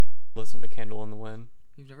listened to Candle in the Wind.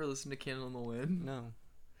 You've never listened to Candle in the Wind? No.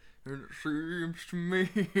 And it seems to me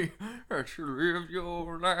that you live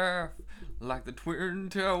your life like the Twin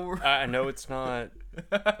Towers. I know it's not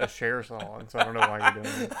a Cher song, so I don't know why you're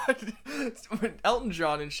doing it. Elton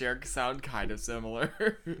John and Cher sound kind of similar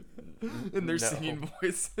in their No. singing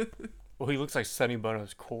voices. Well, he looks like Sonny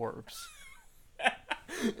Bono's corpse.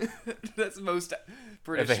 That's most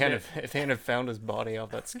British. If they hadn't found his body off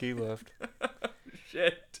that ski lift.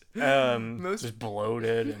 Shit. Just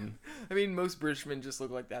bloated and I mean, most British men just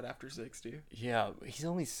look like that after 60. yeah, he's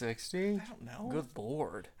only 60. I don't know. Good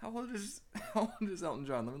lord. How old is Elton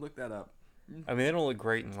John? Let me look that up. I mean, they don't look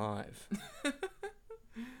great in live.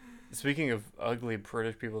 Speaking of ugly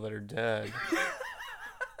British people that are dead,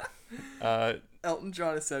 Elton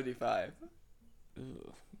John is 75.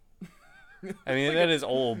 I mean, that is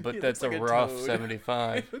old, but he that's looks a like a rough toad.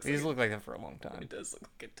 75. He looks He's like- looked like that for a long time. It does look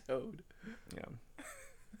like a toad. Yeah.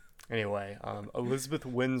 Anyway, Elizabeth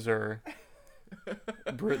Windsor,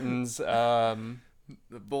 Britain's The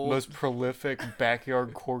bold. most prolific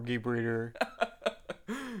backyard corgi breeder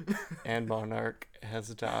and monarch, has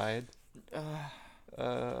died.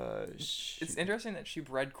 It's interesting that she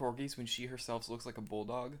bred corgis when she herself looks like a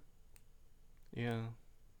bulldog. Yeah.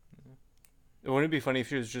 Wouldn't it be funny if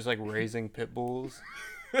she was just like raising pit bulls?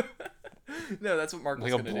 No, that's what Markle's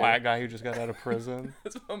Like a gonna black do. guy who just got out of prison?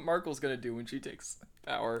 That's what Markle's gonna do when she takes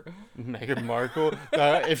power. Meghan Markle?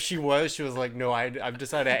 If she was like, no, I've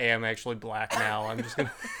decided I am actually black now. I'm just going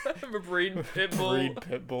I'm a breed pit to bull breed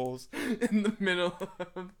pit bulls. in the middle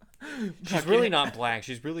of. She's really not black.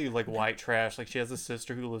 She's really like white trash. Like she has a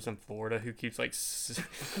sister who lives in Florida who keeps like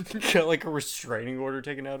got like a restraining order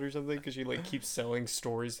taken out or something because she like keeps selling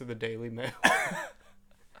stories to the Daily Mail.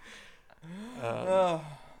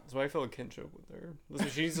 That's why I feel a kinship with her. Listen,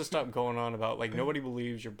 she needs to stop going on about like nobody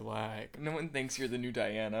believes you're black. No one thinks you're the new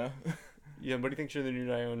Diana. Yeah, nobody thinks you're the new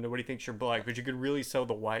Diana. Nobody thinks you're black, but you could really sell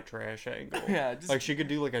the white trash angle. Yeah, just, Like she could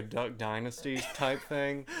do like a Duck Dynasty type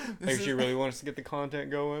thing. Like she really wants to get the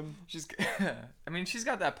content going. she's. I mean, she's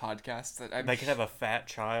got that podcast that I'm. They could have a fat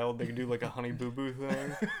child. They could do like a Honey Boo Boo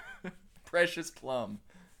thing. Precious Plum.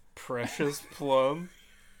 Precious Plum.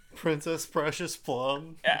 Princess Precious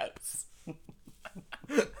Plum. Yes.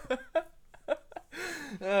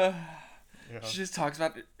 She just talks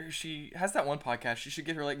about. She has that one podcast. She should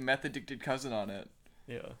get her like meth addicted cousin on it.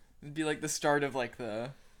 Yeah. It'd be like the start of like the.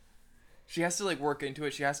 She has to like work into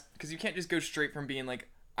it. She has because you can't just go straight from being like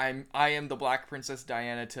I am the Black Princess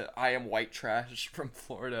Diana to I am white trash from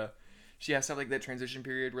Florida. She has to have like that transition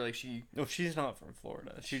period where like she. No, she's not from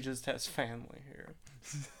Florida. She just has family here.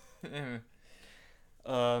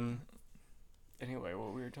 Anyway,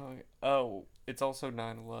 what we were talking. Oh, it's also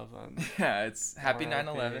 9/11. Yeah, it's happy RIP.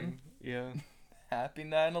 9/11. Yeah. Happy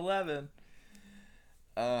 9/11.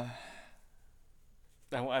 I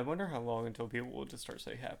wonder how long until people will just start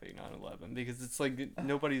saying happy 9/11 because it's like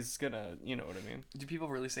nobody's gonna, you know what I mean? Do people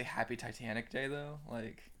really say Happy Titanic Day though?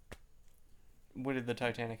 Like, When did the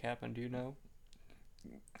Titanic happen? Do you know?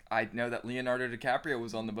 I know that Leonardo DiCaprio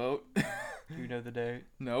was on the boat. Do you know the date?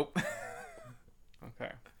 Nope.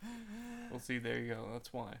 Okay. Well, see, there you go.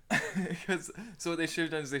 That's why. So what they should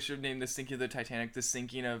have done is they should have named the sinking of the Titanic the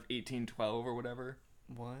sinking of 1812 or whatever.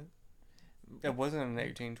 What? It wasn't in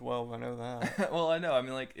 1812. I know that. Well, I know. I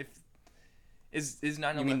mean, like, if is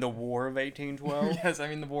 9/11? You mean the War of 1812? Yes, I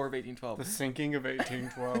mean the War of 1812. The sinking of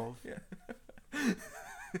 1812. Yeah.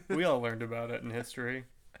 We all learned about it in history.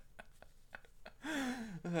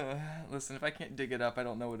 Listen, if I can't dig it up, I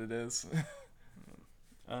don't know what it is.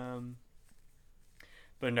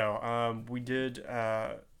 But no, we did,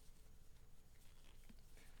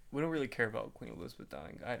 we don't really care about Queen Elizabeth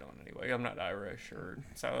dying. I don't anyway. I'm not Irish or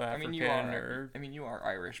South African I mean, you are. I mean, you are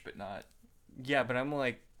Irish, but not. Yeah, but I'm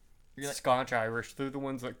like You're like- Scotch Irish. They're the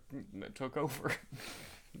ones that took over.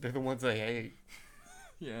 They're the ones they hate.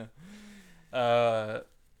 Yeah. I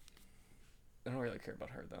don't really care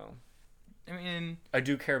about her though. I mean, I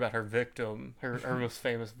do care about her victim, her most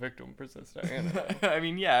famous victim, Princess Diana. I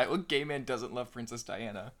mean, yeah. What gay man doesn't love Princess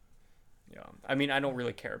Diana? Yeah, I mean, I don't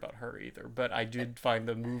really care about her either, but I did find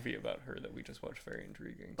the movie about her that we just watched very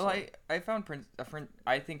intriguing. Well, So. I found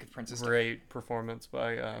I think of Princess Great performance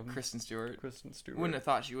by Kristen Stewart. Kristen Stewart. Wouldn't have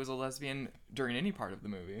thought she was a lesbian during any part of the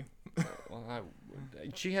movie. Well,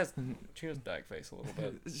 she has dyke face a little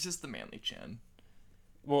bit. It's just the manly chin.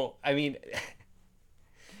 Well, I mean,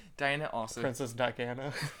 Diana also. Princess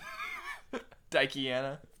Diana.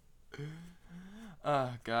 Diana.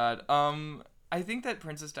 Oh God. I think that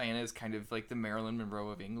Princess Diana is kind of like the Marilyn Monroe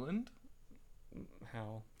of England.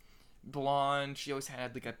 How? blonde. She always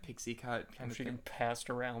had like a pixie cut kind of She thing. get passed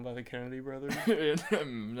around by the Kennedy brothers.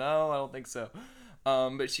 No, I don't think so.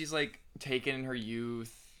 But she's like taken in her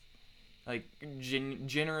youth, like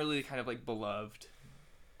generally kind of like beloved.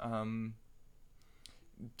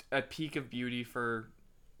 A peak of beauty for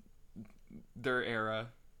their era.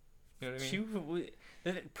 You know what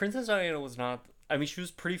I mean? Princess Diana was not. I mean, she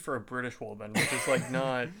was pretty for a British woman, which is like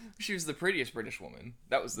not She was the prettiest British woman.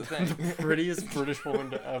 That was the thing. the prettiest British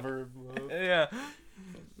woman to ever live. Yeah.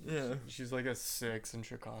 Yeah. She's like a 6 in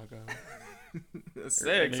Chicago. A Or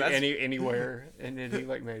 6. That's... anywhere in any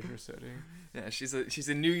like major city. Yeah, she's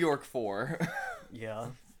a New York 4 Yeah.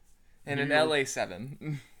 and New an York- LA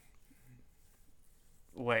 7.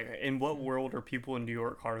 Wait, in what world are people in New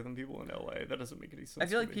York harder than people in LA? That doesn't make any sense. I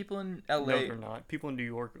feel to like me. people in No, LA. they're not. People in New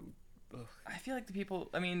York. Ugh. I feel like the people.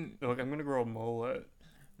 I mean, Look, I'm gonna grow a mullet.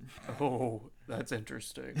 Oh, that's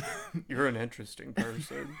interesting. You're an interesting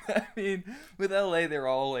person. I mean, with LA, they're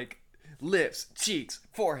all like lips, cheeks,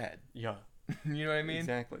 forehead. Yeah, You know what I mean?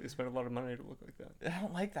 exactly. They spend a lot of money to look like that. I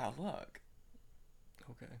don't like that look.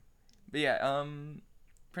 Okay. But yeah,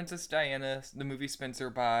 Princess Diana, the movie Spencer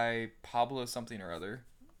by Pablo something or other.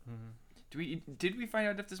 Mhm. Did we find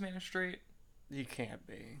out if this man is straight? You can't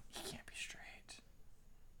be. He can't be straight.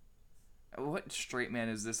 What straight man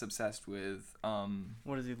is this obsessed with?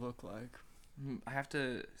 What does he look like? I have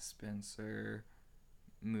to Spencer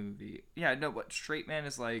movie. Yeah, no, what straight man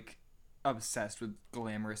is like obsessed with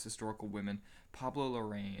glamorous historical women. Pablo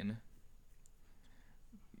Larraín.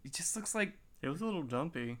 He just looks like It was a little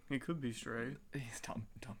dumpy. He could be straight. he's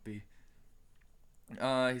dumpy.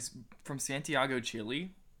 He's from Santiago,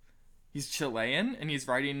 Chile. He's Chilean, and he's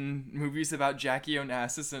writing movies about Jackie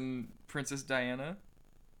Onassis and Princess Diana.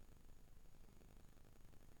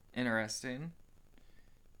 Interesting.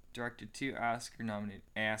 Directed 2 Oscar-nominated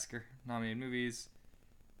movies.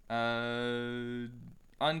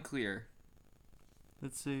 Unclear.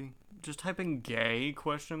 Let's see. Just type in gay ?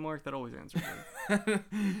 That always answers it.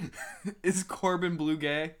 Is Corbin Blue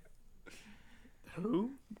gay?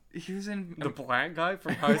 Who? He was in The black guy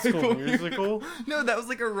from High School Musical? No, that was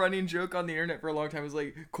like a running joke on the internet for a long time. It was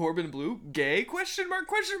like, Corbin Blue gay ? ? Why?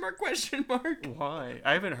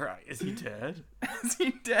 I haven't heard. Is he dead? Is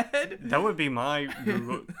he dead? That would be my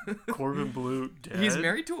Google. Corbin Blue dead. He's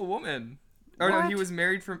married to a woman. Or no, he What? was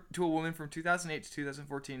married to a woman from 2008 to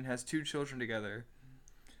 2014 and has 2 children together.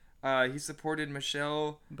 He supported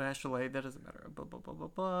Michelle. Bachelet. That doesn't matter. Blah blah blah blah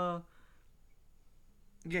blah.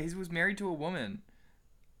 Yeah, he was married to a woman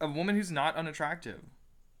who's not unattractive.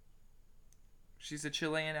 She's a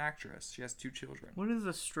Chilean actress. She has 2 children. What is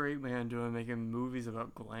a straight man doing making movies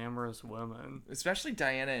about glamorous women Especially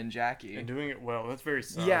Diana and Jackie. and doing it well? That's very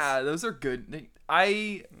sus. Yeah, those are good.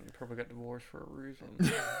 He probably got divorced for a reason.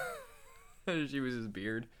 She was his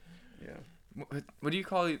beard. Yeah. What do you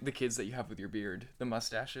call the kids that you have with your beard? The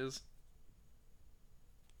mustaches?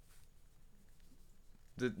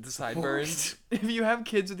 The sideburns? If you have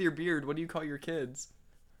kids with your beard, what do you call your kids?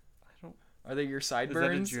 I don't. Are they your Is that a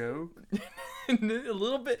sideburns? joke? A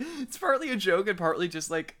little bit. It's partly a joke and partly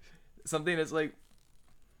just like something that's like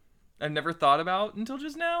I've never thought about until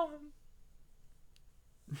just now.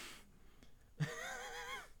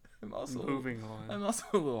 I'm also Moving on. I'm also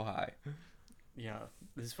a little high Yeah.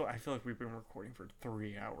 I feel like we've been recording for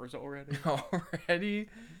 3 hours already. already.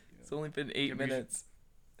 It's only been 8 Yeah, we should- minutes.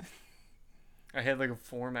 I had like a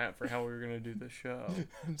format for how we were gonna do the show.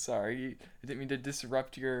 I'm sorry. I didn't mean to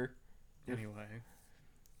disrupt your. Anyway.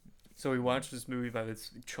 So we watched this movie by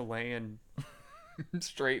this Chilean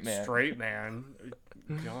Straight man. straight man,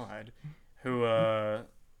 God, who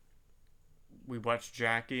we watched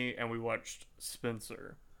Jackie and we watched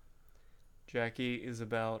Spencer. Jackie is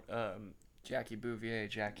about Jackie Bouvier,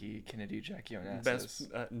 Jackie Kennedy, Jackie Onassis.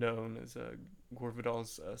 best known as Gore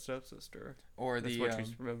Vidal's stepsister. Or That's the what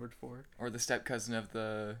she's remembered for. or the step cousin of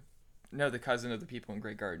the the cousin of the people in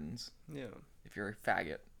Great Gardens. Yeah, If you're a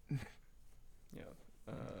faggot. yeah.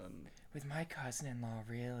 With my cousin-in-law,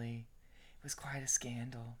 really, it was quite a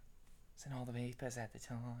scandal. It's in all the papers at the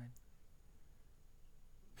time.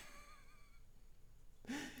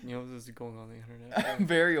 You know, this is going on the internet. I'm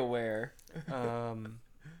very aware.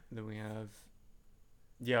 Then we have,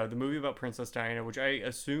 the movie about Princess Diana, which I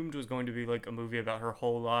assumed was going to be like a movie about her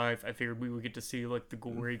whole life. I figured we would get to see like the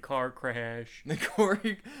gory car crash. The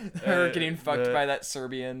Corey, her getting fucked the- by that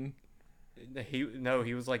Serbian. He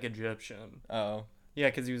was like Egyptian. Oh. Yeah,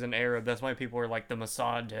 because he was an Arab. That's why people were like the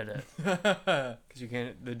Mossad did it.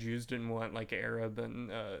 Because the Jews didn't want like Arab and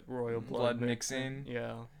royal blood mixing.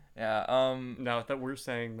 Yeah. Yeah. Not that we're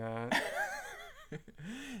saying that.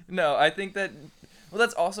 No, I think that Well,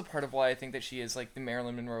 that's also part of why I think that she is like the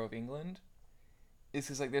Marilyn Monroe of England. Is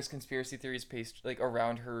because like there's conspiracy theories based like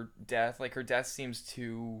around her death. Like her death seems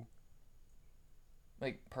too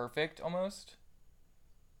like perfect almost.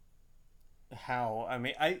 How? I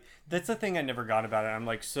mean, that's the thing I never got about it. I'm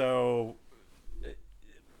like, so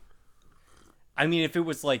I mean, if it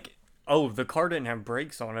was like, oh, the car didn't have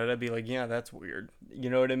brakes on it, I'd be like, yeah, that's weird. You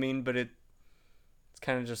know what I mean? But it's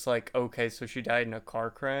kind of just like, okay, so she died in a car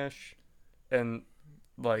crash, and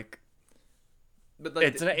like, But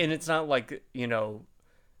like it's not like,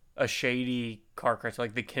 a shady car crash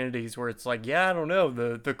like the Kennedys, where it's like, yeah, I don't know,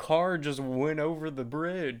 the car just went over the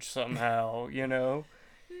bridge somehow,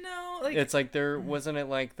 no, like It's like there wasn't it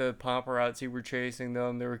like the paparazzi were chasing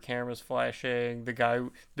them. There were cameras flashing.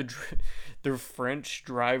 The French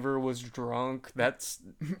driver was drunk. That's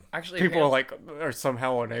actually people are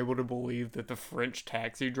somehow unable to believe that the French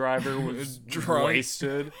taxi driver was Drunk.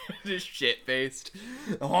 wasted. just shit faced.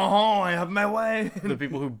 Oh, I have my way. The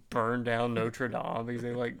people who burned down Notre Dame because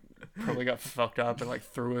they like probably got fucked up and like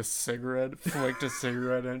threw a cigarette, flicked a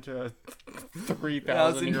cigarette into a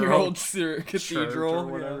 3,000-year-old cathedral or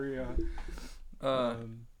whatever. Yeah.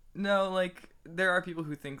 No, like there are people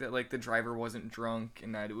who think that like the driver wasn't drunk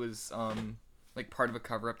and that it was like part of a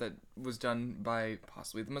cover up that was done by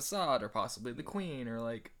possibly the Mossad or possibly the Queen or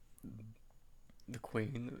like the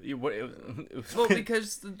Queen. It was well,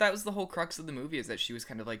 because that was the whole crux of the movie, is that she was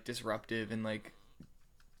kind of like disruptive and like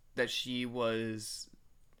that she was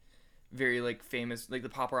very like famous. Like the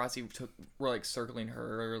paparazzi were like circling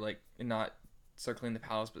her, or like not circling the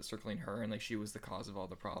palace, but circling her, and like she was the cause of all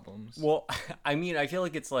the problems. Well, I mean, I feel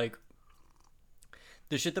like it's like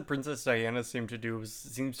the shit that Princess Diana seems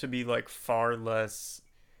to be like far less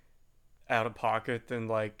out of pocket than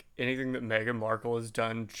like anything that Meghan Markle has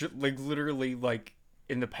done, like literally like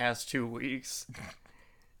in the past 2 weeks,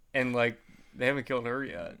 and like they haven't killed her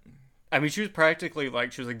yet. I mean, she was practically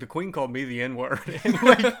like, the Queen called me the N-word.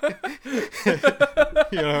 Like,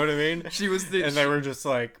 you know what I mean? She was and they were just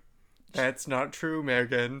like, that's not true,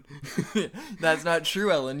 Meghan. That's not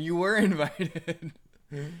true, Ellen. You were invited.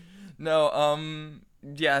 No,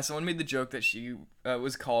 yeah, someone made the joke that she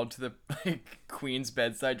was called to the like Queen's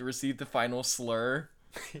bedside to receive the final slur.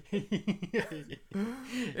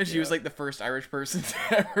 And she was like the first Irish person to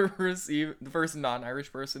ever receive, the first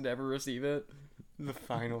non-Irish person to ever receive it. The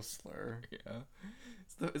final slur. Yeah.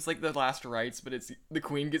 It's like the last rites, but it's the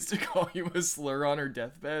Queen gets to call you a slur on her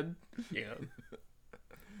deathbed. Yeah.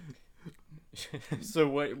 So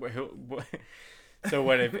what so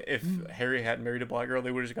what if Harry hadn't married a black girl,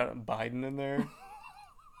 they would have just got Biden in there?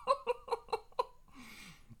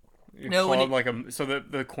 No, so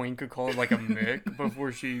that the Queen could call him like a Mick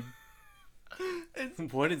before she.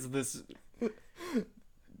 What is this?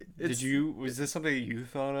 Was this something that you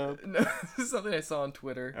thought of? No, this is something I saw on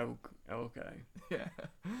Twitter. Oh, okay. Yeah.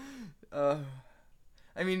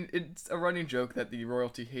 I mean, it's a running joke that the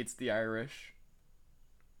royalty hates the Irish,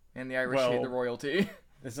 and the Irish hate the royalty.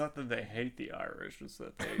 It's not that they hate the Irish; it's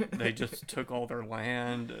that they just took all their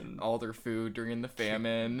land and all their food during the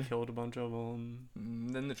famine, killed a bunch of them.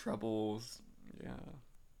 Then the Troubles. Yeah.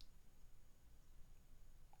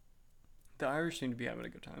 The Irish seem to be having a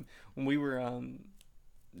good time. When we were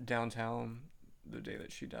downtown the day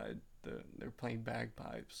that she died, they were playing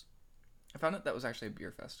bagpipes. I found out that was actually a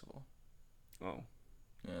beer festival. Oh.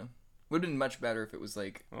 Yeah. Would have been much better if it was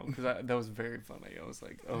like... Oh, because that was very funny. I was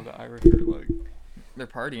like, oh, the Irish are like... They're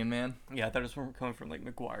partying, man. Yeah, I thought it was coming from like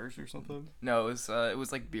McGuire's or something. No, it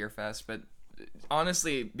was like Beer Fest, but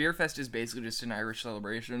honestly, Beer Fest is basically just an Irish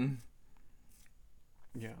celebration.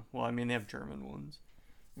 Yeah, well, I mean, they have German ones.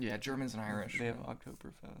 Yeah, Germans and Irish. They have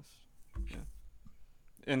Oktoberfest. Yeah.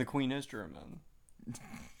 And the Queen is German.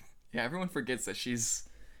 Yeah, everyone forgets that she's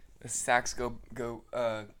a Saxe-Coburg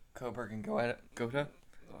and Gotha.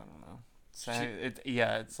 I don't know.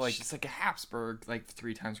 It's like... She's like a Habsburg, like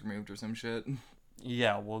 3 times removed or some shit.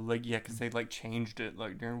 Yeah, well, like, yeah, because they, like, changed it,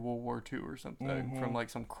 like, during World War II or something, from,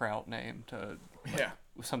 like, some kraut name to, like,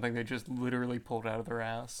 something they just literally pulled out of their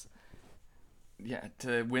ass. Yeah,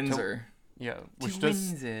 to Windsor. Which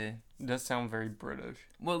Windsor. Does sound very British.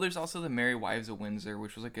 Well, there's also the Merry Wives of Windsor,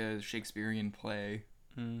 which was, like, a Shakespearean play.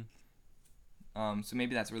 So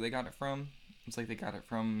maybe that's where they got it from. It's like they got it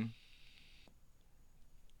from...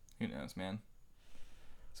 Who knows, man.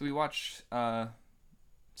 So we watched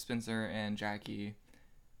Spencer and Jackie.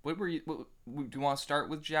 Do you want to start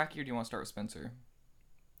with Jackie or do you want to start with Spencer?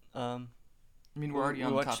 I mean, we're already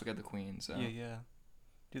on the topic of the Queen, so yeah.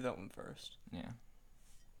 Do that one first. Yeah.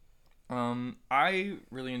 I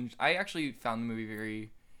actually found the movie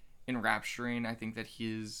very enrapturing. I think that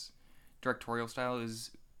his directorial style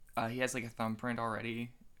is he has like a thumbprint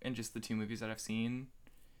already in just the 2 movies that I've seen.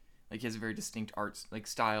 Like he has a very distinct art like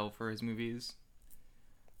style for his movies.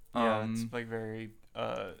 Yeah, it's like very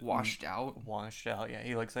Washed out. washed out. Yeah,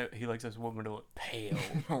 he likes this woman to look pale.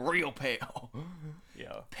 Real pale.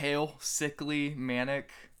 Yeah. Pale, sickly,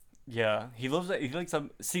 manic. Yeah, he loves that. He likes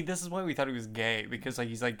see, this is why we thought he was gay, because like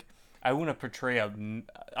he's like, I want to portray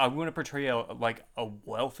a like a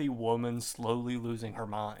wealthy woman slowly losing her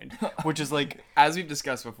mind, which is like, As we've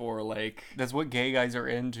discussed before, like that's what gay guys are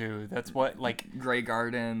into. That's what like Grey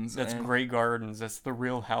Gardens. that's and... Grey Gardens. That's the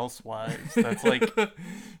Real Housewives. That's like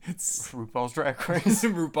it's RuPaul's Drag Race.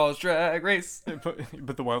 RuPaul's Drag Race.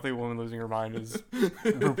 But the wealthy woman losing her mind is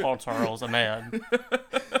RuPaul Charles, a man.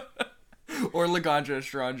 Or Laganja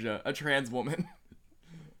Estranja, a trans woman.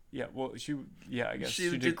 Yeah, well, I guess She she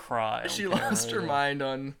did did- cry. She on lost her camera. mind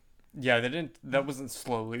on Yeah, that wasn't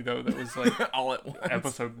slowly though. That was like all at once.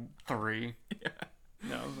 episode 3. Yeah.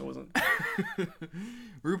 No, that wasn't.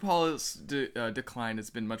 RuPaul's decline has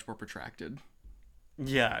been much more protracted.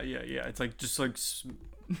 Yeah. It's like just like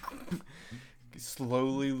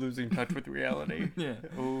slowly losing touch with reality. Yeah.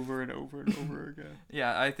 Over and over and over again.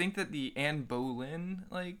 Yeah, I think that the Anne Boleyn,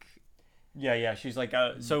 like... Yeah, she's like,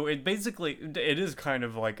 so it is kind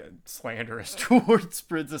of like slanderous towards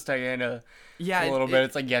Princess Diana. Yeah, A little bit.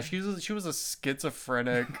 It's like, yeah, she was a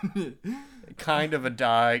schizophrenic, kind of a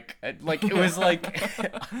dyke. Like, it was like...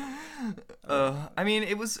 I mean,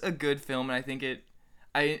 it was a good film, and I think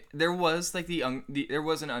there was like there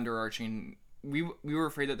was an underarching... We were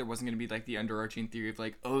afraid that there wasn't going to be like the underarching theory of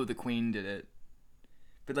like, oh, the Queen did it.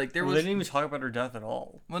 But like there Well, was... they didn't even talk about her death at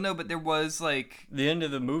all. Well, no, but there was like... The end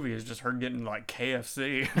of the movie is just her getting like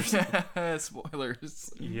KFC. Or something.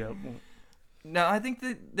 Spoilers. Yep. No, I think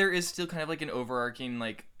that there is still kind of like an overarching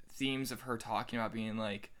like themes of her talking about being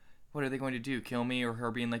like, what are they going to do? Kill me? Or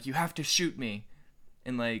her being like, you have to shoot me.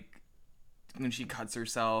 And like when she cuts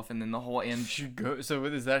herself, and then the whole end. So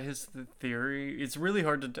is that his theory? It's really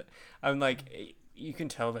hard to. I'm like, you can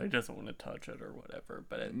tell that he doesn't want to touch it or whatever.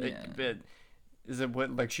 But is it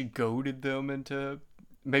what, like, she goaded them into?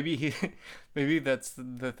 Maybe that's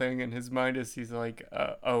the thing in his mind, is he's like,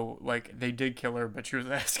 oh, like they did kill her, but she was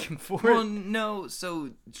asking for it. Well, no. So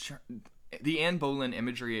the Anne Boleyn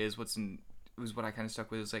imagery was what I kind of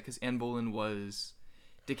stuck with. Is like, because Anne Boleyn was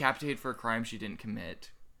decapitated for a crime she didn't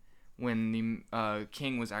commit when the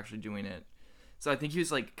king was actually doing it. So I think he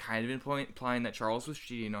was like kind of implying that Charles was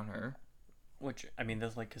cheating on her. Which, I mean,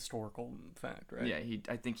 that's like historical fact, right? Yeah,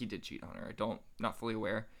 I think he did cheat on her. Not fully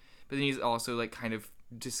aware. But then he's also like kind of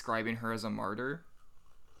describing her as a martyr.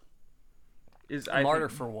 A martyr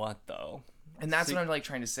for what, though? And that's what I'm like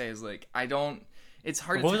trying to say is like, it's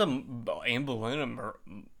hard what to... was Anne Boleyn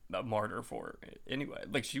a martyr for anyway?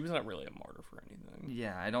 Like, she was not really a martyr for anything.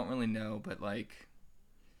 Yeah, I don't really know, but like,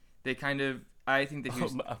 they kind of... I think that he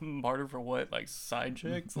was... A martyr for what? Like, side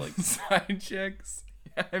chicks? Like, side chicks?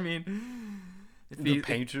 Yeah, I mean... the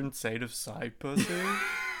patron saint of side pussy?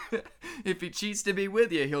 If he cheats to be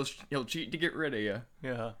with you, he'll cheat to get rid of you.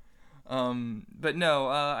 Yeah. But no,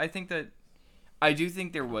 I think that... I do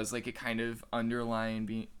think there was like a kind of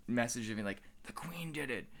underlying message of being like, the Queen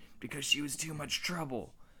did it because she was too much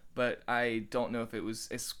trouble. But I don't know if it was...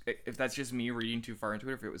 if that's just me reading too far into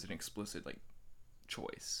it, or if it was an explicit like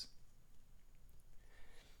choice.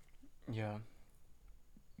 Yeah.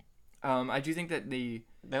 I do think that they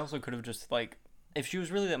also could have just, like, if she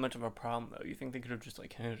was really that much of a problem, though, you think they could have just,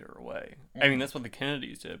 like, handed her away? I mean, that's what the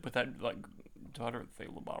Kennedys did with that, like, daughter that they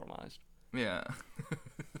lobotomized. Yeah.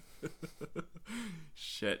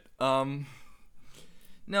 Shit. No,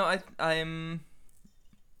 I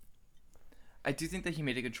do think that he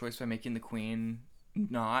made a good choice by making the Queen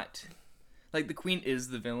not... Like, the Queen is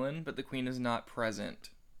the villain, but the Queen is not present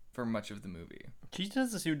for much of the movie. She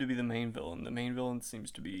doesn't seem to be the main villain. The main villain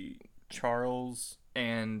seems to be Charles...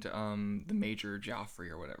 And, the Major Joffrey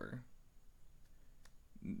or whatever.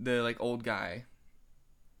 The, like, old guy.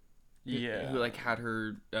 Yeah. Who, like, had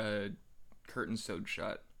her, curtains sewed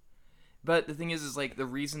shut. But the thing is like, the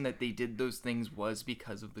reason that they did those things was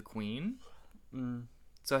because of the Queen. Mm.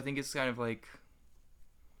 So I think it's kind of like...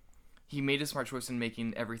 He made a smart choice in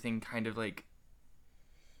making everything kind of, like,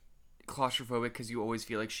 claustrophobic, because you always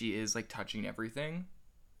feel like she is, like, touching everything.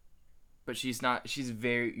 But she's not... She's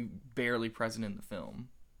very... barely present in the film.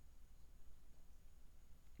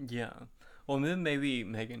 Yeah. Well, then maybe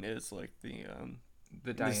Megan is, like, the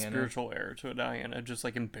Diana. spiritual heir to a Diana, just,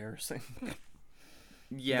 like, embarrassing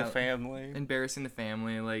Yeah. the family. Embarrassing the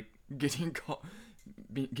family, like, getting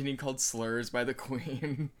called slurs by the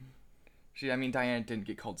Queen. Diana didn't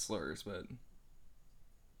get called slurs, but...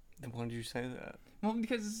 Then why did you say that? Well,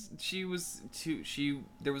 because there was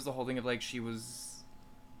the whole thing of like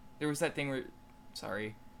there was that thing where,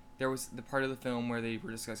 sorry, there was the part of the film where they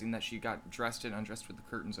were discussing that she got dressed and undressed with the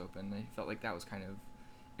curtains open. I felt like that was kind of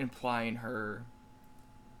implying her,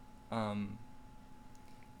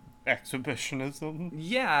 Exhibitionism.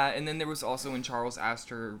 yeah. And then there was also when Charles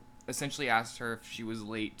essentially asked her if she was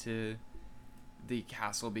late to the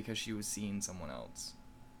castle because she was seeing someone else.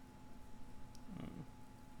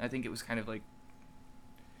 I think it was kind of like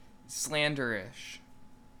slanderish,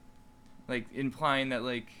 like implying that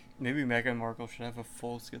like Maybe Meghan Markle should have a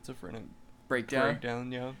full schizophrenic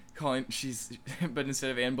breakdown. Yeah. But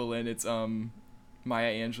instead of Anne Boleyn, it's Maya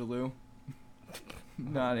Angelou.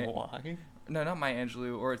 Why? No, not Maya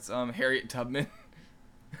Angelou, or it's Harriet Tubman.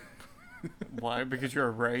 Why? Because you're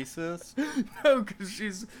a racist? No, because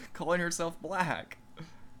she's calling herself black.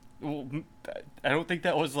 Well, I don't think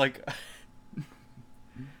that was like.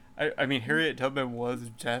 I mean, Harriet Tubman was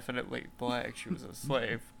definitely black. She was a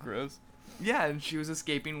slave, Chris. Yeah, and she was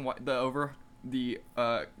escaping the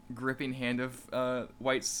gripping hand of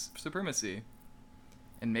white supremacy.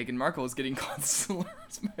 And Meghan Markle is getting called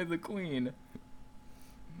slurs by the Queen.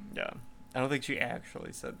 Yeah. I don't think she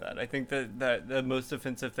actually said that. I think that the most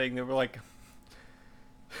offensive thing, they were like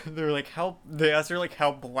how they asked her like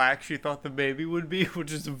how black she thought the baby would be,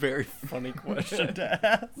 which is a very funny question to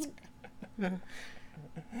ask.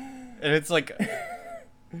 And it's like,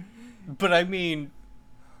 but I mean,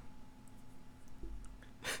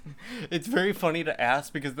 it's very funny to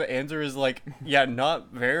ask because the answer is like, yeah,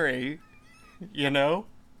 not very, you know?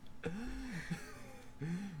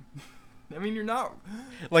 I mean, you're not.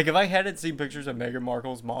 Like, if I hadn't seen pictures of Meghan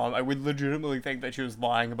Markle's mom, I would legitimately think that she was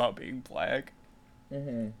lying about being black.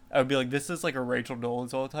 Mm-hmm. I would be like, this is like a Rachel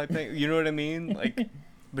Dolezal type thing. You know what I mean? Like,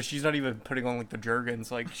 but she's not even putting on like the Jergens.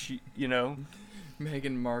 Like, she, you know?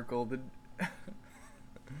 Meghan Markle,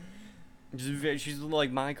 She's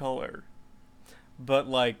like my color. But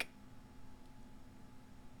like,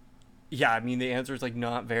 yeah, I mean, the answer is like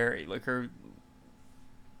not very. Like,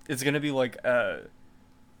 it's gonna be like a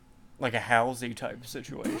Halsey type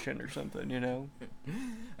situation or something, you know?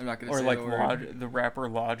 I'm not gonna or say like the rapper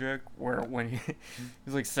Logic, where when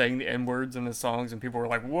he's like saying the N-words in his songs and people were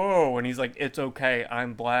like, whoa, and he's like, it's okay,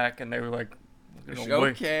 I'm black, and they were like,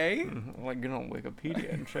 okay. Like, get on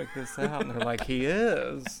Wikipedia and check this out. And they're like, he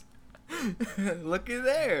is. Looky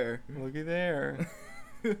there. Looky there.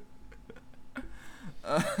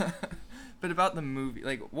 But about the movie,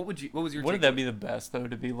 like, what was your? Wouldn't that be the best though,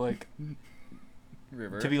 to be like,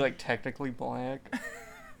 River? to be like technically black,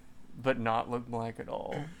 but not look black at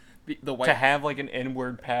all. To have like an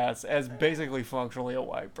N-word pass as basically functionally a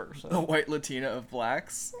white person. The white Latina of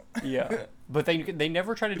blacks. Yeah, but they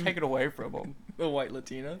never try to take it away from them. The white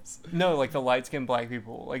Latinas. No, like the light-skinned black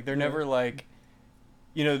people. Like they're never like,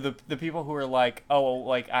 you know, the people who are like, oh,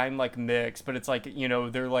 like I'm like mixed, but it's like, you know,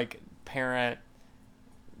 they're like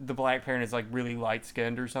the black parent is like really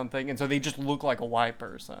light-skinned or something, and so they just look like a white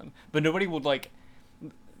person. But nobody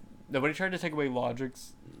tried to take away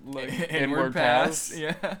Logic's like N-word pass.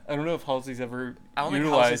 Yeah. I don't know if Halsey's ever. I don't think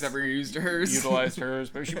Halsey's ever used hers. Utilized hers,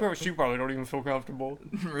 but she probably don't even feel comfortable.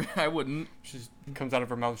 I wouldn't. She just comes out of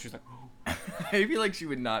her mouth. She's like, I feel like she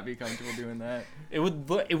would not be comfortable doing that. It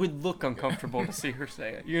would look uncomfortable to see her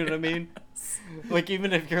say it. You know what I mean? Like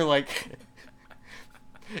even if you're like,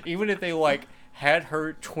 even if they like had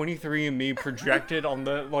her 23andMe projected on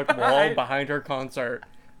the like wall behind her concert.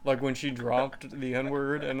 Like when she dropped the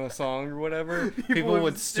N-word in a song or whatever, people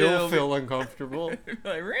would still feel uncomfortable. Like,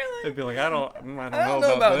 really? They'd be like, I don't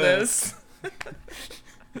know about this.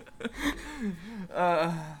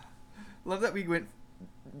 Love that we went.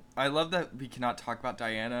 I love that we cannot talk about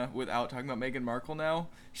Diana without talking about Meghan Markle now.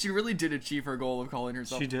 She really did achieve her goal of calling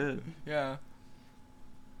herself. She did. Yeah.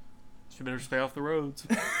 She better stay off the roads.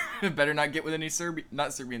 Better not get with any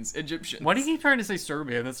Egyptians. Why do you keep trying to say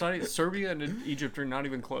Serbia? That's not Serbia and Egypt are not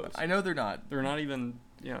even close. I know they're not. They're not even.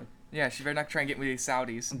 Yeah. Yeah, she better not try and get with these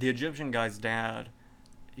Saudis. The Egyptian guy's dad,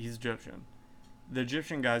 he's Egyptian. The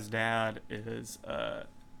Egyptian guy's dad is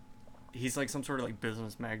he's like some sort of like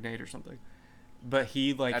business magnate or something. But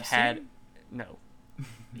he like Epstein?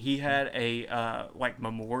 he had a like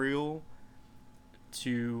memorial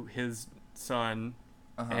to his son.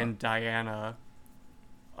 And Diana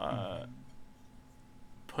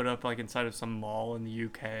put up like inside of some mall in the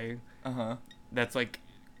UK that's like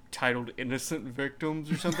titled Innocent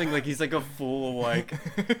Victims or something. Like he's like a full like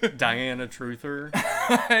Diana truther.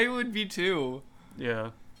 I would be too.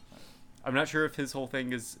 Yeah. I'm not sure if his whole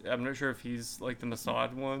thing is. I'm not sure if he's like the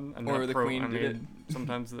Mossad one. Or the Queen did it.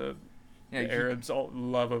 Sometimes the Yeah, The Arabs all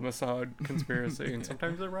love a Mossad conspiracy, and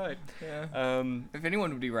sometimes they're right. Yeah. If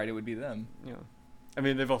anyone would be right, it would be them. Yeah, I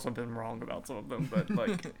mean they've also been wrong about some of them, but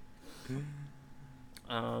like,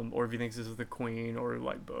 or if he thinks this is the Queen, or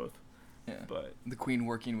like both. Yeah. But The Queen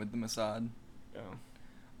working with the Mossad.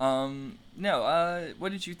 yeah. No.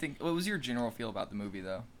 What did you think? What was your general feel about the movie,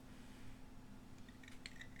 though?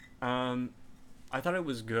 I thought it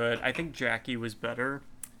was good. I think Jackie was better.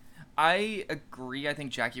 I agree. I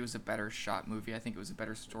think Jackie was a better shot movie. I think it was a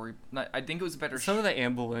better story. I think it was a better. Some of the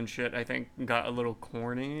Anne Boleyn shit I think got a little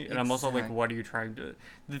corny, and I'm also like, what are you trying to?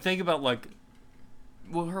 The thing about like,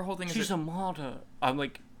 well, her whole thing is she's a martyr. I'm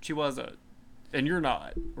like, she wasn't, and you're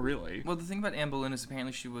not really. Well, the thing about Anne Boleyn is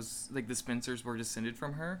apparently she was like the Spencers were descended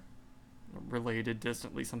from her, related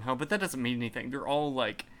distantly somehow, but that doesn't mean anything. They're all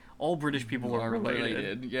like, all British people are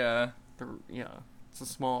related. Yeah. Yeah, it's a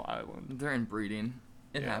small island. They're inbreeding.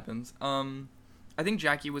 It happens. I think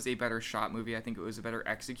Jackie was a better shot movie. I think it was a better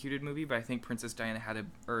executed movie, but I think Princess Diana had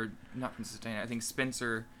not Princess Diana. I think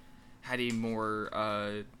Spencer had a more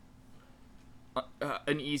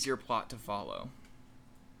an easier plot to follow.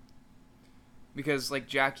 Because like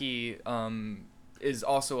Jackie is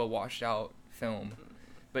also a washed out film,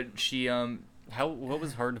 but she what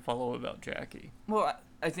was hard to follow about Jackie? Well,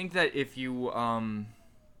 I think that if you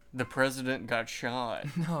the president got shot.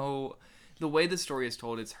 No, the way the story is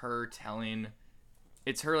told, it's her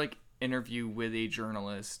like interview with a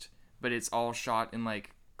journalist, but it's all shot in like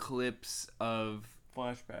clips of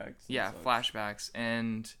flashbacks. Yeah, flashbacks,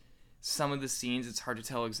 and some of the scenes it's hard to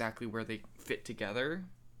tell exactly where they fit together.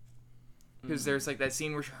 Because there's like that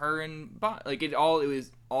scene where her and all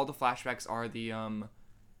the flashbacks are the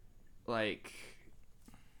like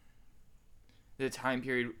the time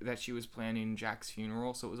period that she was planning Jack's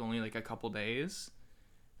funeral, so it was only like a couple days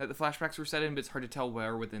that the flashbacks were set in, but it's hard to tell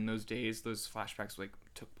where within those days those flashbacks like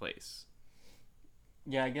took place.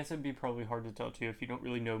 Yeah, I guess it'd be probably hard to tell too if you don't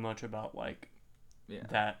really know much about like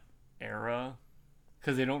that era,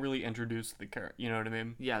 because they don't really introduce the character. You know what I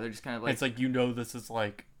mean? Yeah, they're just kind of like, it's like this is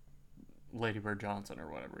like Lady Bird Johnson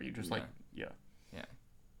or whatever. You just yeah.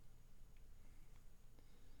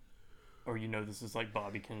 Or this is like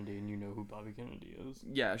Bobby Kennedy, and you know who Bobby Kennedy is.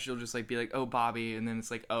 Yeah, she'll just like be like, oh, Bobby, and then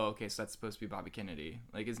it's like, oh, okay, so that's supposed to be Bobby Kennedy.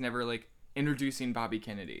 Like, it's never like introducing Bobby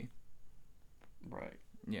Kennedy. Right.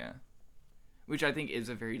 Yeah. Which I think is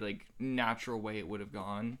a very like natural way it would have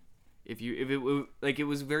gone if it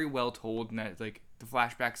was very well told, and that like the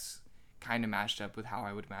flashbacks kind of matched up with how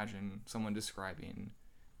I would imagine someone describing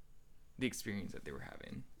the experience that they were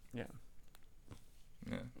having. Yeah.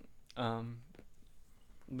 Yeah.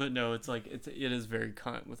 But no, it's like it is very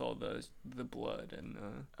cunt with all the blood and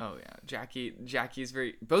oh yeah, Jackie's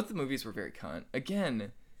very, both the movies were very cunt.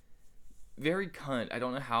 Again, very cunt. I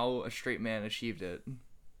don't know how a straight man achieved it.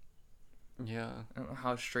 Yeah. I don't know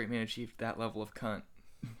how a straight man achieved that level of cunt.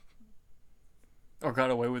 Or got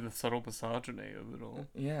away with the subtle misogyny of it all.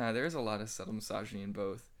 Yeah, there's a lot of subtle misogyny in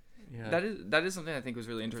both. Yeah. That is something I think was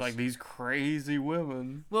really interesting. It's like these crazy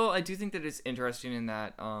women. Well, I do think that it's interesting in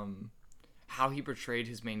that how he portrayed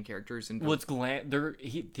his main characters in both. Well,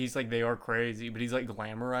 he's like, they are crazy, but he's like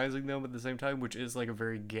glamorizing them at the same time, which is like a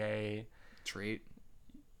very gay trait.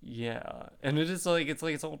 Yeah. And it is like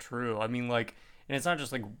it's all true. I mean, like, and it's not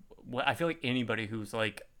just like, I feel like anybody who's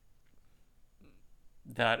like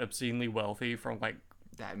that obscenely wealthy from like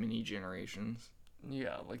that many generations,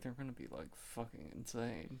 yeah, like they're gonna be like fucking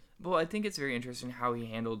insane. Well, I think it's very interesting how he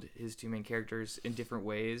handled his two main characters in different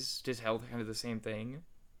ways to tell kind of the same thing.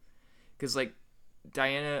 Because like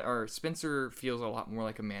Diana or Spencer feels a lot more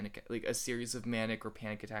like a series of manic or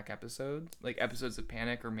panic attack episodes, like episodes of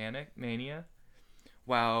panic or mania,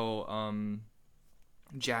 while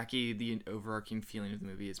Jackie, the overarching feeling of the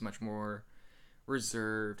movie, is much more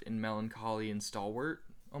reserved and melancholy and stalwart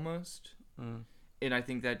almost. And I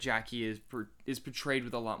think that Jackie is portrayed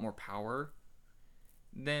with a lot more power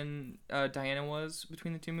than Diana was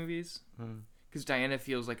between the two movies, because Diana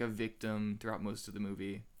feels like a victim throughout most of the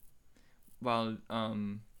movie, while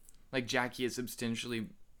like Jackie is substantially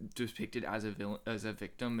depicted as a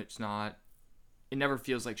victim. It never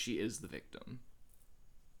feels like she is the victim.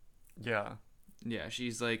 Yeah,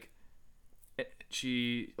 she's like,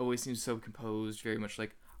 she always seems so composed, very much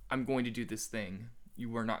like, I'm going to do this thing,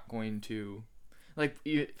 you are not going to, like,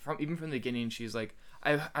 even from the beginning she's like,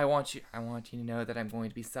 I want you to know that I'm going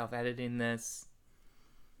to be self-editing this.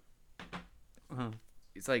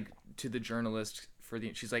 It's like to the journalist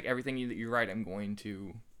she's like, everything that you write I'm going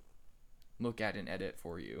to look at and edit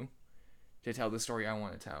for you to tell the story I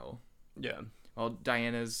want to tell. Yeah. Well,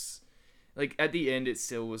 Diana's like, at the end it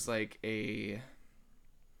still was like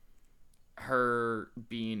her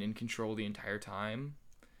being in control the entire time,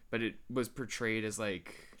 but it was portrayed as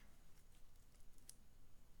like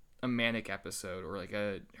a manic episode, or like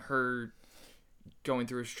her going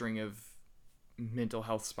through a string of mental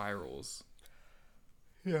health spirals.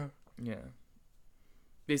 Yeah. Yeah.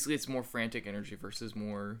 Basically, it's more frantic energy versus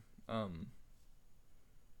more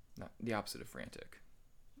not the opposite of frantic.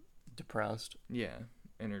 Depressed. Yeah,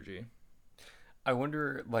 energy. I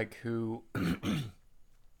wonder, like, who,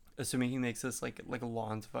 assuming he makes this like a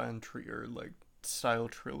Lance von Trier like style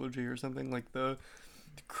trilogy or something, like the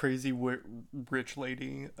crazy rich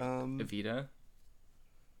lady. Evita.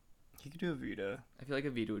 He could do Evita. I feel like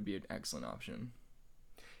Evita would be an excellent option.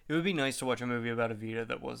 It would be nice to watch a movie about Evita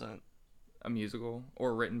that wasn't A musical,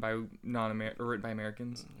 or written by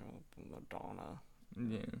Americans. Madonna.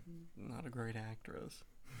 Yeah. Not a great actress.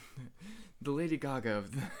 The Lady Gaga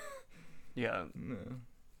of the... Yeah. No.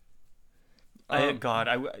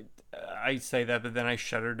 I say that, but then I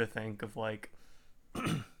shudder to think of like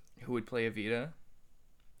Who would play Evita?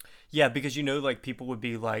 Yeah, because like people would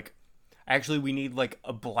be like, actually we need like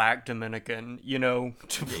a black Dominican,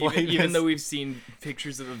 to play even though we've seen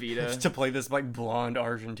pictures of Evita. to play this like blonde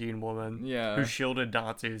Argentine woman who shielded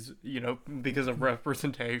Nazis, because of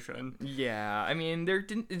representation. Yeah, I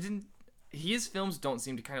mean his films don't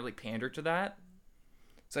seem to kind of like pander to that.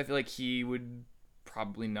 So I feel like he would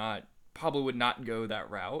probably would not go that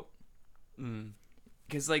route.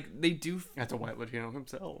 Because like they do As a white Latino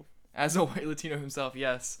himself. As a white Latino himself,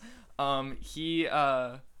 yes. He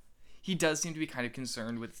does seem to be kind of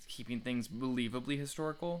concerned with keeping things believably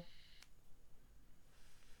historical.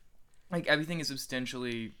 Like everything is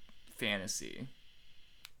substantially fantasy.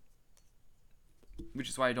 Which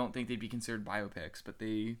is why I don't think they'd be considered biopics, but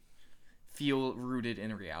they feel rooted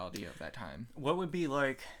in reality of that time. What would be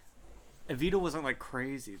like Evita wasn't like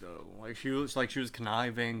crazy though. Like she was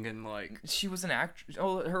conniving and like she was an actress.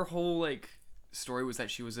 Oh, her whole like story was that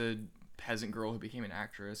she was a peasant girl who became an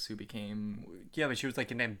actress who became but she was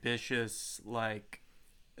like an ambitious like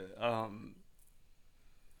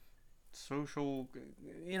social,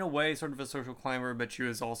 in a way, sort of a social climber, but she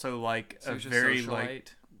was also like a very socialite.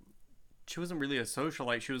 Like she wasn't really a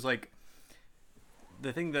socialite. She was like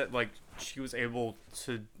the thing that like she was able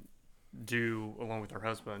to do along with her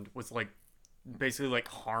husband was like basically like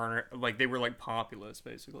like they were like populist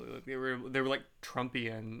basically, like they were like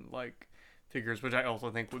Trumpian like figures, which I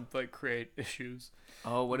also think would like create issues.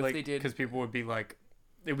 Oh, what like, if they did? Because people would be like,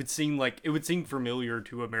 it would seem familiar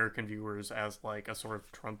to American viewers as like a sort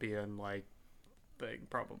of Trumpian like thing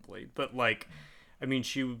probably, but like I mean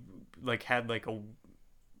she like had like a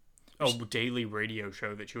daily radio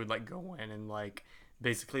show that she would like go in and like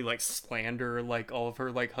basically like slander like all of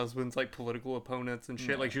her like husband's like political opponents and shit.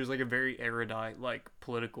 Yeah. Like she was like a very erudite like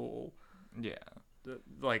political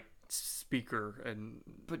like speaker,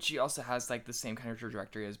 but she also has like the same kind of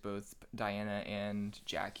trajectory as both Diana and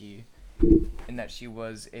Jackie, in that she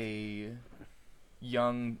was a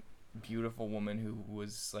young beautiful woman who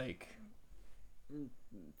was like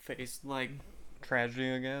faced like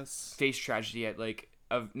tragedy, I guess. Faced tragedy at like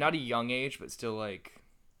of not a young age, but still like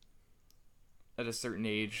at a certain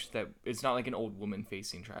age that it's not like an old woman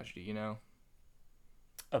facing tragedy,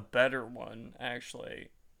 A better one actually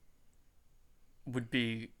would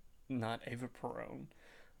be not Eva Perón,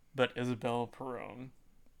 but Isabella Perón.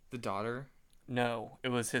 The daughter? No, it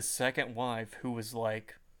was his second wife who was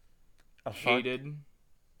like hated.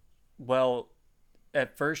 Well,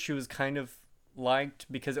 at first she was kind of liked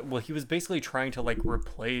because he was basically trying to like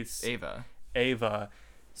replace Ava.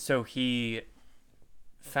 So he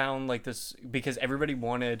found like this because everybody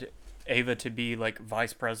wanted Ava to be like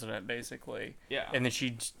vice president basically. Yeah. And then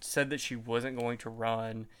she said that she wasn't going to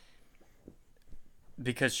run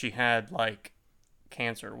because she had like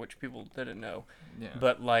cancer, which people didn't know. Yeah.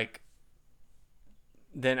 But like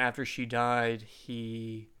then after she died,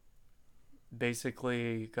 he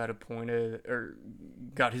basically got appointed or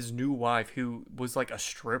got his new wife, who was like a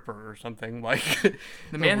stripper or something, like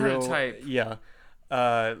the man had a type. Yeah.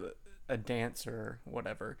 A dancer,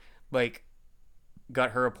 whatever. Like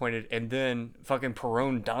got her appointed, and then fucking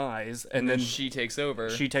Perón dies, and then she takes over.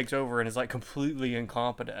 She takes over and is like completely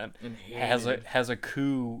incompetent. And has a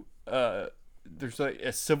coup. There's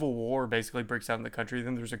a civil war basically breaks out in the country.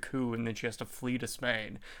 Then there's a coup, and then she has to flee to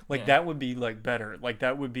Spain. Like that would be like better. Like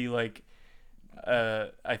that would be like,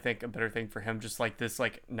 I think a better thing for him. Just like this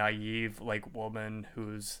like naive like woman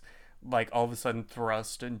who's like all of a sudden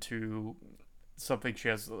thrust into something she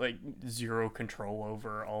has like zero control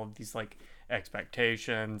over, all of these like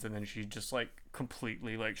expectations, and then she just like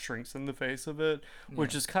completely like shrinks in the face of it,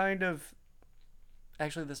 which is kind of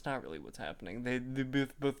Actually, that's not really what's happening. They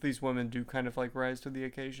both these women do kind of like rise to the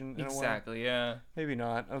occasion in a way. Exactly, yeah. Maybe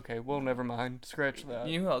not. Okay, well, never mind. Scratch that.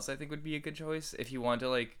 You know who else I think would be a good choice if you want to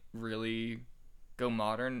like really go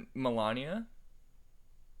modern? Melania.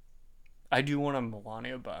 I do want a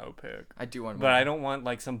Melania biopic. I do want, but I don't want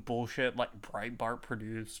like some bullshit like Breitbart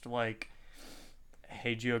produced like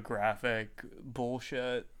hagiographic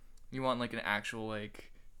bullshit. You want like an actual like.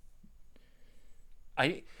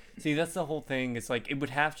 I see. That's the whole thing. It's like it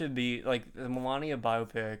would have to be like the Melania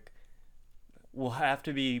biopic will have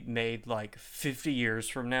to be made like 50 years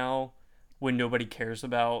from now, when nobody cares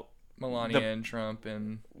about Melania and Trump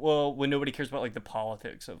and when nobody cares about like the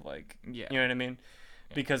politics of like yeah, you know what I mean?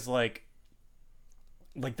 Yeah. Because like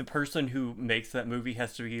the person who makes that movie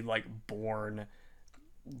has to be like born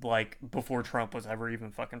like before Trump was ever even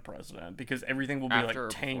fucking president, because everything will be after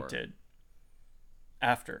like tainted. Before?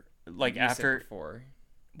 After. Like you after before.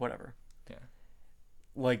 Whatever. Yeah.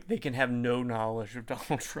 Like they can have no knowledge of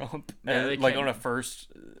Donald Trump, yeah, like on a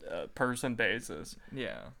first person basis.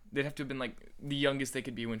 Yeah, they'd have to have been like the youngest they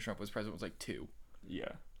could be when Trump was president was like 2.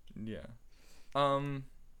 Yeah. Yeah.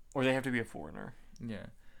 Or they have to be a foreigner. Yeah.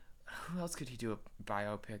 Who else could he do a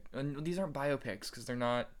biopic? And these aren't biopics because they're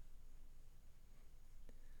not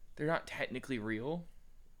technically real.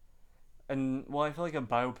 And well, I feel like a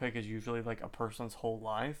biopic is usually like a person's whole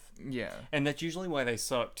life. Yeah. And that's usually why they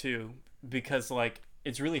suck too, because like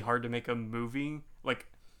it's really hard to make a movie like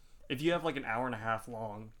if you have like an hour and a half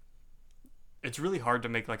long, it's really hard to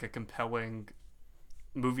make like a compelling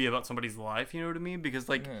movie about somebody's life, you know what I mean? Because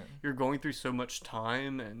like you're going through so much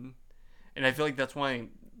time, and I feel like that's why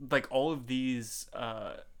like all of these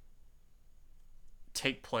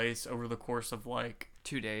take place over the course of like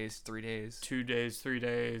 2 days, 3 days. 2 days, 3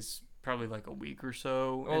 days, probably like a week or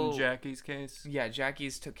so in Jackie's case. Yeah,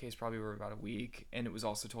 Jackie's case probably were about a week, and it was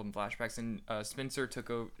also told in flashbacks. And Spencer took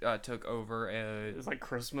over. It was like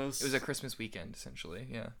Christmas. It was a Christmas weekend, essentially.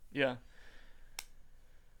 Yeah. Yeah.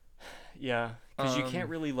 Yeah, because you can't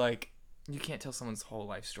really like. You can't tell someone's whole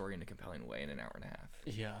life story in a compelling way in an hour and a half.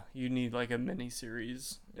 Yeah, you need like a mini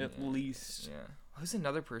series at least. Yeah. Who's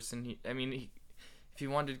another person? If he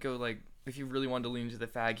wanted to go like, if you really wanted to lean into the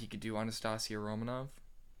fag, he could do Anastasia Romanov.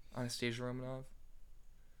 But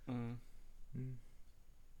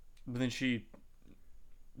then she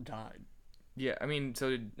died. Yeah, I mean, so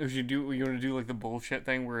did... You want to do like the bullshit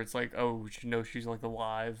thing where it's like, oh, you know she's like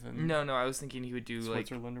alive and... No, I was thinking he would do like...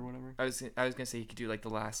 Switzerland or whatever? I was gonna say he could do like the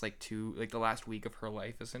last the last week of her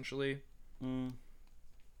life, essentially.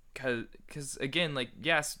 Cause again, like,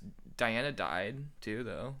 yes, Diana died too,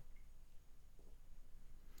 though.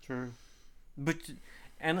 True. But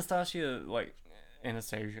Anastasia, I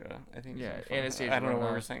think. Yeah, Anastasia. I don't know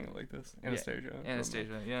why we're saying it like this. Anastasia. Yeah,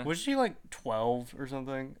 Anastasia, yeah. Was she like 12 or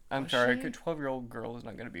something? I'm sorry, a 12-year-old girl is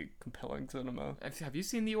not going to be compelling cinema. Have you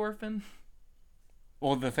seen The Orphan?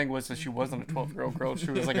 Well, the thing was that she wasn't a 12-year-old girl.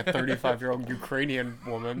 She was like a 35-year-old Ukrainian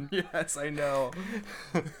woman. Yes, I know.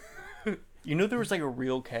 You know there was like a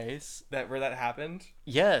real case where that happened?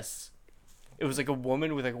 Yes. It was like a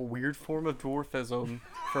woman with like a weird form of dwarfism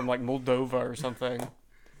from like Moldova or something.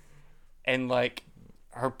 And like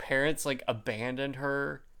her parents like abandoned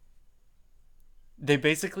her. They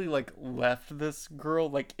basically like left this girl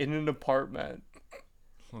like in an apartment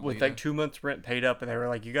with like 2 months rent paid up, and they were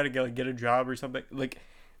like, you gotta go get a job or something. Like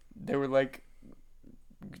they were like,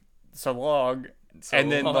 so long.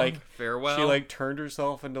 And then like farewell. She like turned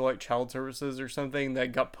herself into like child services or something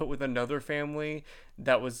that got put with another family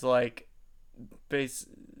that was like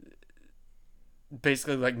basically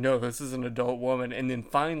like, no, this is an adult woman. And then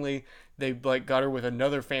finally they like got her with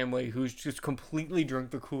another family who's just completely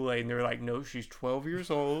drunk the Kool-Aid, and they were like, no, she's 12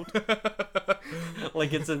 years old.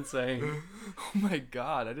 Like, it's insane. Oh my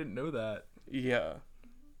god, I didn't know that. Yeah.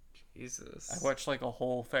 Jesus. I watched like a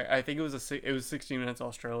whole thing. I think it was 60 Minutes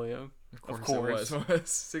Australia. Of course. It was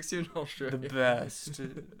 60 Minutes Australia. The best.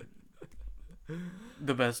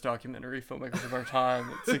 The best documentary filmmakers of our time.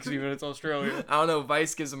 60 Minutes Australia. I don't know.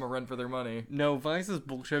 Vice gives them a run for their money. No, Vice is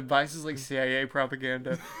bullshit. Vice is like CIA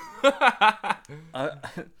propaganda.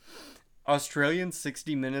 Australian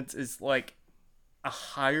 60 Minutes is like a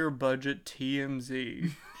higher budget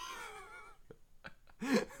TMZ.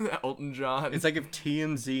 Elton John. It's like if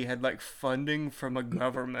TMZ had like funding from a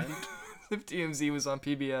government. If TMZ was on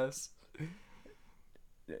PBS.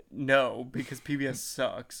 No, because PBS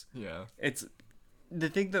sucks. Yeah. It's the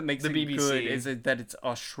thing that makes it BBC. good is that it's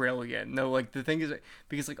Australian. No, like the thing is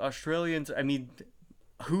because like Australians, I mean,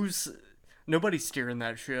 nobody's steering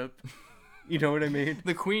that ship. You know what I mean?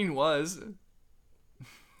 The Queen was.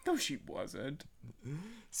 No, she wasn't.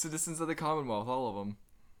 Citizens of the Commonwealth, all of them.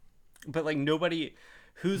 but like nobody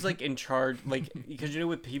who's like in charge, like, because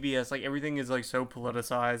with PBS, like everything is like so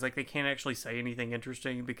politicized, like they can't actually say anything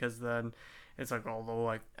interesting because then it's like all the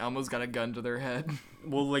like, Elmo's got a gun to their head.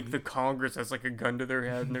 well, like the Congress has like a gun to their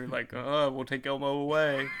head and they're like, we'll take Elmo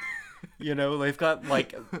away. They've got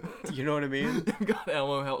like, you know what I mean? They've got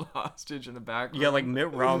Elmo held hostage in the back room. Yeah, like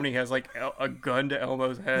Mitt Romney has like a gun to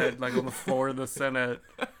Elmo's head, like on the floor of the Senate.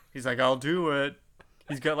 He's like, I'll do it.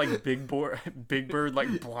 He's got like Big Bird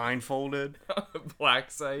like blindfolded.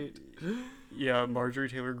 Black site. Yeah, Marjorie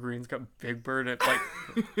Taylor Greene's got Big Bird at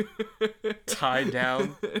like tied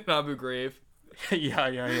down in Abu Ghraib.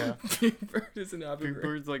 yeah. Big Bird is in Abu Big Ghraib.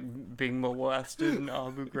 Bird's like being molested in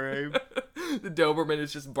Abu Ghraib. The Doberman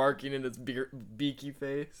is just barking in its beaky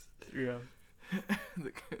face. Yeah.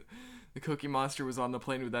 The Cookie Monster was on the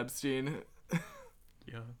plane with Epstein.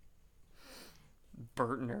 Yeah.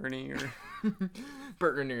 Bert and Ernie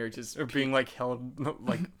Bert and Ernie are just or being like held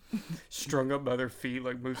like strung up by their feet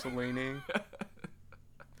like Mussolini.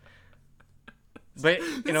 But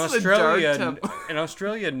in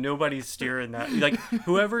Australia, nobody's steering that. Like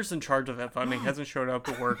whoever's in charge of that funding hasn't showed up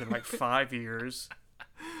to work in like 5 years.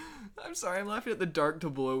 I'm sorry, I'm laughing at the dark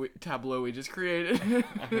tableau we just created.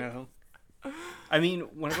 I know. I mean,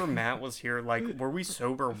 whenever Matt was here, like, were we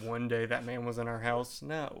sober one day that man was in our house?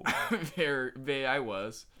 No. I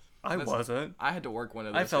was. I wasn't. I had to work one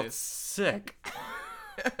of those I felt days. sick.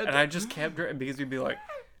 And I just kept drinking because we'd be like,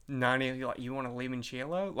 9 a.m., like, you want to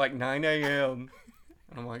limoncello? Like, 9 a.m.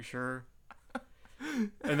 And I'm like, sure.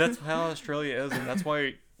 And that's how Australia is, and that's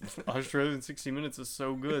why Australian 60 Minutes is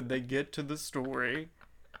so good. They get to the story.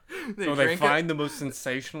 They find the most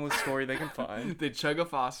sensationalist story they can find. They chug a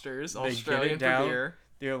Foster's, They Australian get it down. for beer.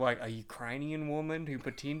 They're like a Ukrainian woman who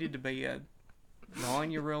pretended to be a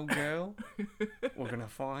 9-year-old girl. We're gonna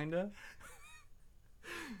find her.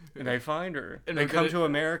 And they find her. And they come to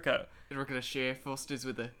America. And we're gonna share Foster's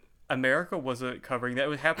with her. America wasn't covering that. It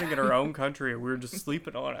was happening in our own country, and we were just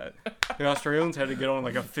sleeping on it. The Australians had to get on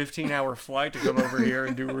like a 15-hour flight to come over here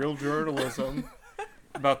and do real journalism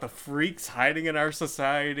about the freaks hiding in our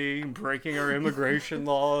society, breaking our immigration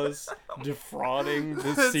laws, defrauding the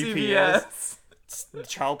CPS,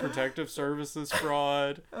 Child Protective Services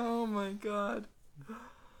fraud. Oh my god.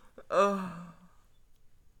 Oh.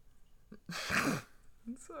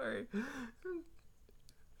 I'm sorry.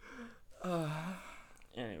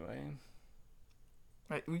 Anyway.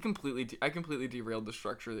 I completely derailed the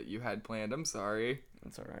structure that you had planned. I'm sorry.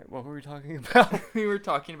 That's alright. What were we talking about? We were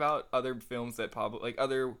talking about other films that probably, like,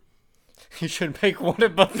 other... You should make one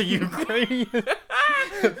about the Ukrainian...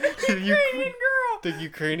 Ukrainian girl! The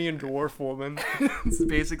Ukrainian dwarf woman. It's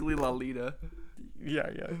basically Lolita. Yeah.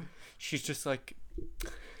 She's just like...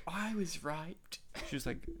 I was right. She's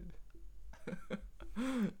like...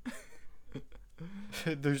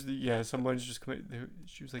 Someone's just coming...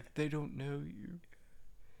 She was like, they don't know you.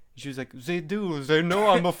 She was like, they do. They know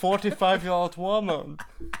I'm a 45-year-old woman.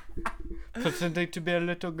 Pretending to be a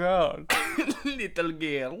little girl. Little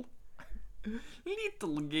girl.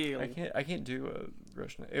 Little girl. I can't do a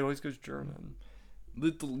Russian. It always goes German.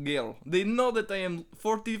 Little girl. They know that I am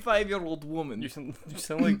 45-year-old woman. You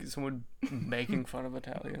sound like someone making fun of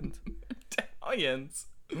Italians. Italians.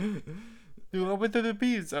 You went to the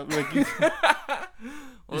pizza. Like you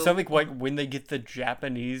sound like when they get the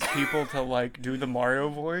Japanese people to like do the Mario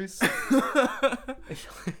voice.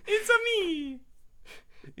 It's a me.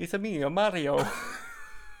 It's a me, a Mario.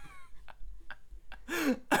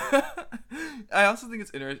 I also think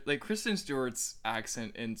it's interesting. Like Kristen Stewart's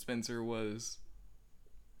accent in Spencer was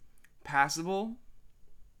passable.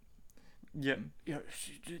 Yeah,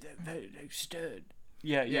 she did that very like stud.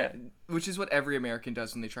 Yeah. Which is what every American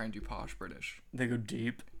does when they try and do posh British. They go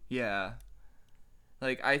deep. Yeah.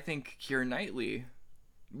 Like, I think Keira Knightley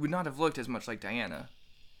would not have looked as much like Diana.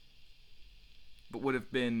 But would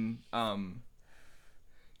have been,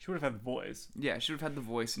 She would have had the voice. Yeah, she would have had the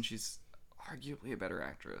voice, and she's arguably a better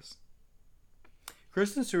actress.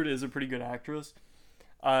 Kristen Stewart is a pretty good actress.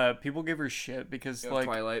 People give her shit because,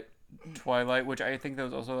 like... Twilight, which I think that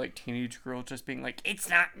was also like teenage girls just being like, it's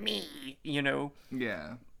not me, you know?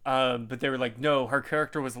 Yeah. But they were like, no, her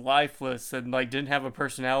character was lifeless and like didn't have a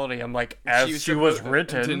personality. I'm like, as she was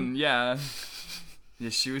written. Yeah.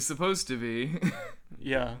 Yes, she was supposed to be.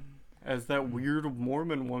 Yeah. As that weird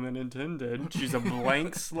Mormon woman intended. She's a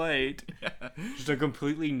blank slate. Yeah. She's a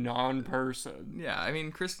completely non-person. Yeah, I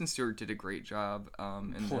mean, Kristen Stewart did a great job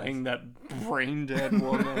in playing that brain-dead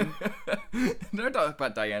woman. Don't talk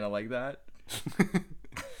about Diana like that.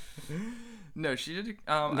 No, she did...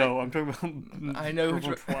 no, I'm talking about... I know.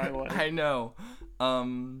 Twilight. I know.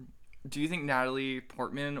 Do you think Natalie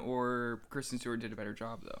Portman or Kristen Stewart did a better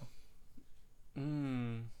job, though?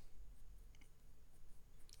 Mm.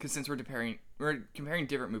 Because since we're comparing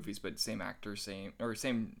different movies, but same actor,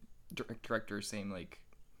 same director, same like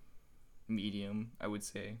medium, I would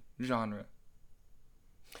say genre.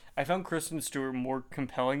 I found Kristen Stewart more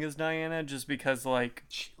compelling as Diana just because, like,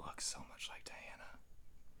 She looks so much like Diana.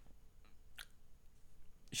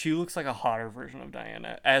 she looks like a hotter version of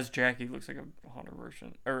Diana. As Jackie looks like a hotter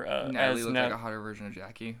version. Or, Natalie looked like a hotter version of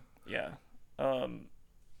Jackie. Yeah.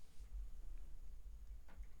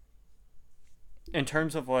 In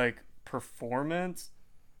terms of, like, performance,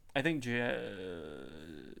 I think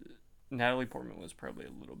Natalie Portman was probably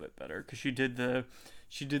a little bit better because she did the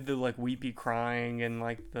like weepy crying and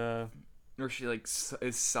like the Or she like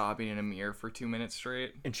is sobbing in a mirror for 2 minutes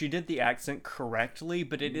straight. and she did the accent correctly,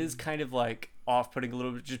 but it is kind of like off-putting a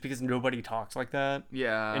little bit just because nobody talks like that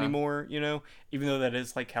anymore, you know, even though that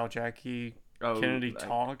is like how Jackie Kennedy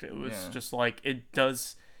talked. It was just like it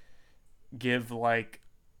does give like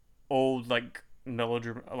old like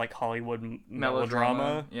melodrama, like Hollywood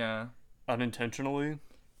melodrama unintentionally.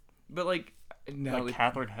 But like like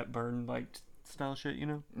Katharine Hepburn like style shit, you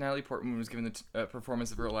know. Natalie Portman was given the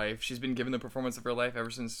performance of her life. She's been given the performance of her life ever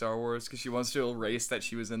since Star Wars because she wants to erase that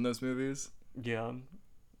she was in those movies. Yeah.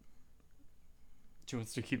 She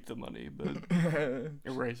wants to keep the money, but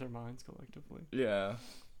erase our minds collectively. Yeah.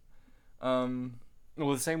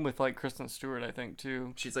 Well, the same with like Kristen Stewart, I think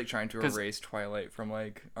too. She's like trying to erase Twilight from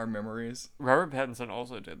like our memories. Robert Pattinson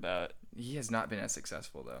also did that. He has not been as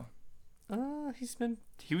successful though.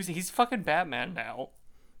 He's fucking Batman now.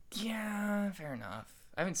 Yeah, fair enough.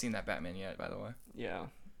 I haven't seen that Batman yet, by the way. Yeah.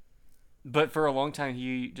 But for a long time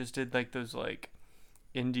he just did like those like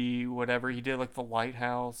indie whatever. He did like The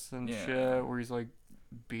Lighthouse and shit where he's like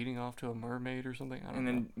beating off to a mermaid or something. I don't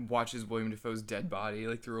know. Then watches William Dafoe's dead body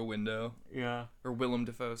like through a window. Yeah. Or Willem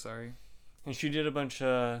Dafoe, sorry. And she did a bunch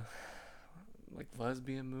of like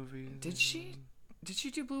lesbian movies. Did she? Did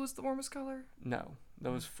she do Blue is the Warmest Color? No,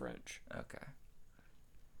 that was French. Okay.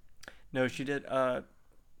 No, she did I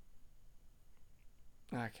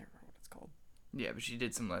can't remember what it's called. Yeah, but she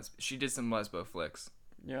did some lesbo flicks.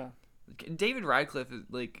 Yeah. David Radcliffe is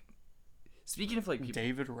like, speaking of like people,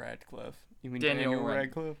 David Radcliffe. You mean Daniel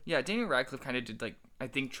Radcliffe? Yeah, Daniel Radcliffe kind of did like, I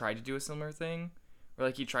think tried to do a similar thing, where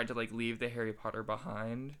like he tried to like leave the Harry Potter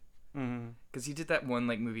behind. Because he did that one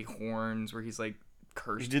like movie Horns where he's like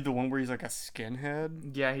cursed. He did the one where he's like a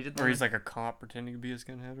skinhead. Yeah, he did. Or he's like a cop pretending to be a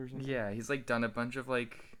skinhead or something. Yeah, he's like done a bunch of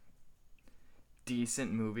like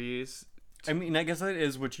decent movies. I mean, I guess that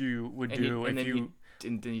is what you would do if you.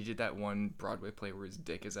 And then he did that one Broadway play where his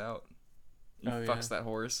dick is out. He fucks that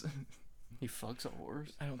horse. He fucks a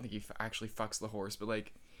horse? I don't think he actually fucks the horse, but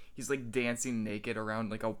like he's like dancing naked around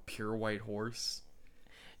like a pure white horse.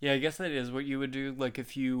 Yeah, I guess that is what you would do. Like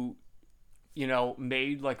if you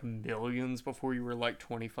made like millions before you were like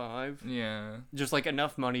 25. Yeah. Just like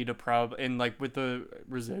enough money to and like with the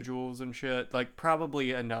residuals and shit, like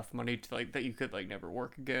probably enough money to like that you could like never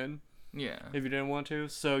work again. Yeah. If you didn't want to.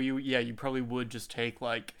 So you probably would just take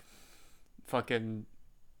like fucking,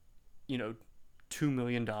 $2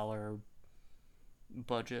 million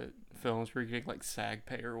budget films where you get like SAG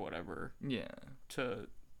pay or whatever. Yeah.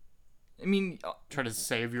 I mean, try to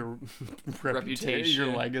save your reputation,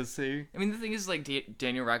 your legacy. I mean, the thing is, like,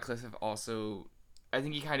 Daniel Radcliffe also, I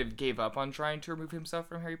think he kind of gave up on trying to remove himself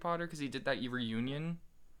from Harry Potter because he did that reunion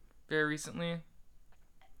very recently.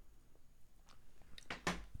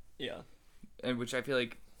 Yeah. And which I feel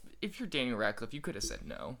like, if you're Daniel Radcliffe, you could have said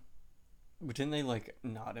no. But didn't they, like,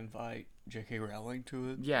 not invite J.K. Rowling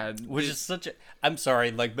to it? Yeah. Which is such a... I'm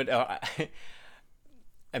sorry, like, but...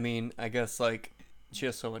 I mean, I guess, like... She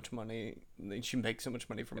has so much money. She makes so much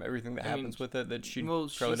money from everything that happens with it that she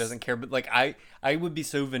probably doesn't care. But like, I would be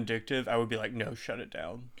so vindictive. I would be like, no, shut it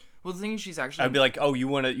down. Well, the thing is, she's actually. I'd be like, oh, you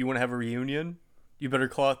wanna have a reunion? You better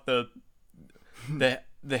call out the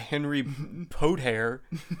Henry Pote hair.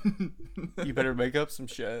 You better make up some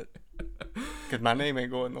shit. Cause my name ain't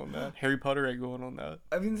going on that. Harry Potter ain't going on that.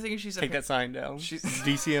 I mean, the thing is, she's take that sign down. She's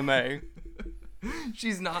DCMA.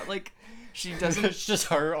 She's not like. She doesn't. It's just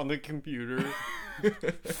her on the computer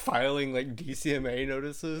filing like DCMA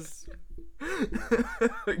notices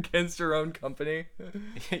against her own company.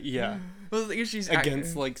 Yeah. Well, the thing is, she's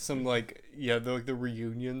against like some the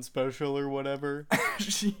reunion special or whatever.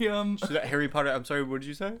 She's that Harry Potter. I'm sorry. What did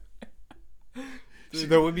you say?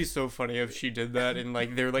 That would be so funny if she did that and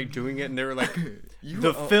like they're like doing it and they're like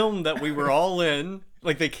film that we were all in.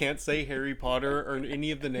 Like they can't say Harry Potter or any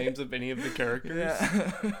of the names of any of the characters.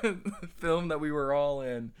 Yeah. The film that we were all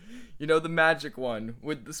in. You know, the magic one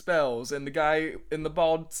with the spells and the guy in the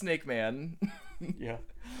bald snake man. Yeah.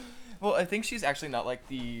 Well, I think she's actually not like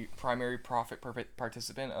the primary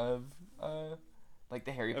participant of like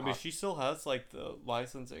the Harry I Potter. mean, she still has like the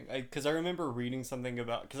licensing. Because I remember reading something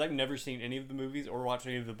about. Because I've never seen any of the movies or watched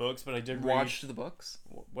any of the books, but I did watched the books.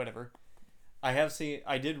 whatever. I have seen.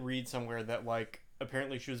 I did read somewhere that like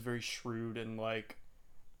apparently she was very shrewd and like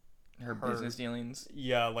Her business dealings.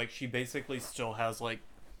 yeah, like she basically still has like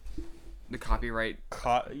The copyright.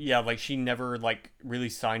 yeah, like she never like really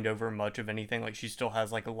signed over much of anything. Like she still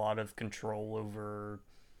has like a lot of control over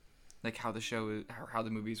Like how the show, how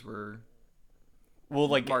the movies were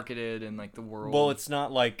like marketed and like the world. well, it's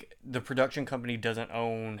not like the production company doesn't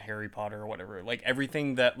own Harry Potter or whatever. Like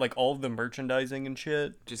everything that like all of the merchandising and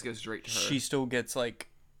shit just goes straight to her. she still gets like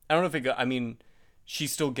I don't know if it I mean she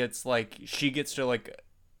still gets like she gets to like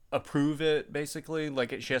approve it basically,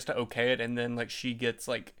 like she has to okay it, and then like she gets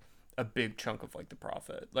like a big chunk of like the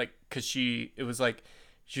profit, like because it was like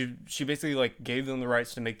she basically like gave them the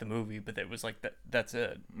rights to make the movie, but it was like that's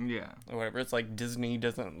it Yeah. or whatever. It's like Disney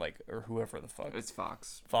doesn't like, or whoever the fuck. It's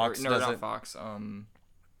Fox. Fox No, doesn't. not Fox.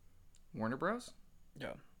 Warner Bros.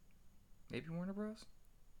 Yeah, Maybe Warner Bros.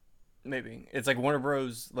 maybe it's like Warner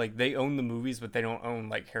Bros. Like they own the movies, but they don't own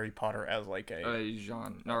like Harry Potter as like a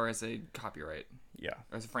Genre, or as a copyright, yeah,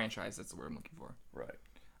 as a franchise. That's the word I'm looking for.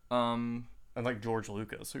 right. And like George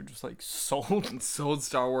Lucas, who just like sold Sold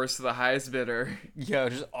Star Wars to the highest bidder. yeah,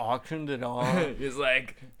 just auctioned it off. He's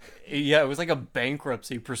like, Yeah, it was like a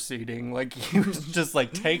bankruptcy proceeding. Like he was just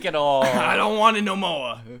like, take it all. I don't want it no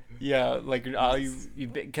more. Yeah, like right,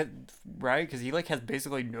 because he like has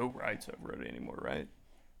basically no rights over it anymore, right?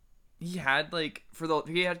 He had like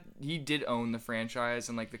he did own the franchise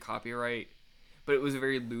and like the copyright, but it was a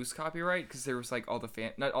very loose copyright because there was like all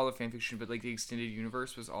the not all the fan fiction, but like the extended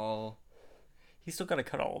universe was all. He still got to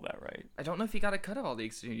cut all of that, right? I don't know if he got a cut of all the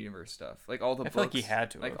extended universe stuff, like all the books. I feel like he had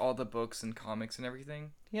to, like have. all the books and comics and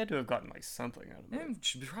everything. He had to have gotten like something out of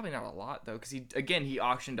it. Probably not a lot though, because he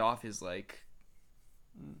auctioned off his like.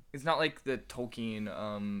 It's not like the Tolkien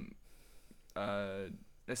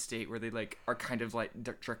estate where they like are kind of like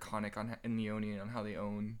draconic in Leonian on how they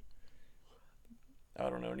own. I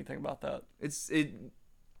don't know anything about that.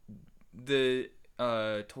 The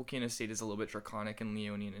Tolkien estate is a little bit draconic in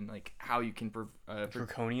Leonian and like how you can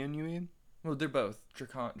Draconian, you mean? well, they're both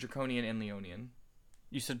draconian and Leonian.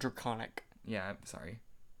 You said draconic. Yeah, I'm sorry.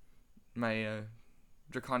 My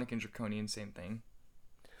draconic and draconian, same thing.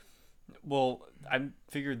 Well, I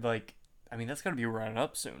figured like, I mean that's got to be running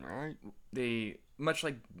up soon, right? They much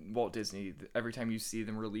like Walt Disney. Every time you see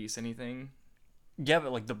them release anything. Yeah,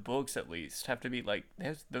 but like the books at least have to be like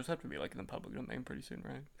those have to be like in the public domain pretty soon,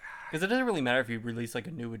 right? Because it doesn't really matter if you release like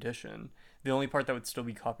a new edition. The only part that would still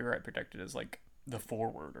be copyright protected is like the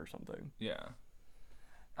foreword or something. Yeah.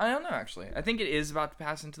 I don't know actually. I think it is about to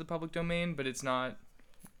pass into the public domain, but it's not.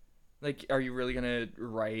 Like, are you really gonna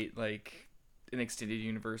write like an extended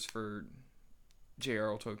universe for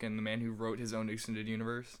J.R.R. Tolkien, the man who wrote his own extended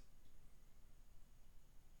universe?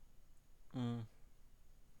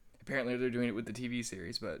 Apparently, they're doing it with the TV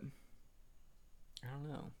series, but I don't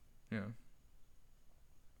know. yeah,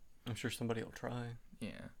 I'm sure somebody will try.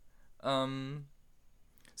 yeah.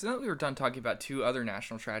 So now that we were done talking about two other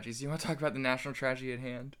national tragedies, you want to talk about the national tragedy at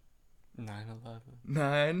hand?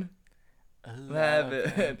 9/11.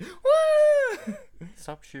 9/11. Woo!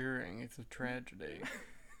 Stop cheering. It's a tragedy.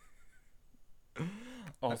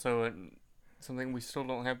 Also, something we still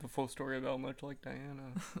don't have the full story about, much like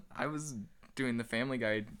Diana. I was doing the Family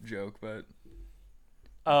Guy joke, but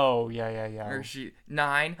Oh, yeah. or she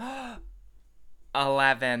 9/11.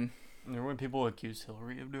 Remember when people accused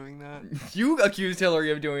Hillary of doing that? You accused Hillary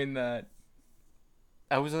of doing that.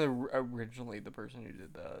 I wasn't originally the person who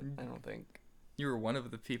did that. I don't think. You were one of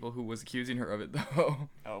the people who was accusing her of it, though.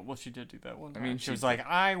 Oh, well, she did do that one. I mean, she was like,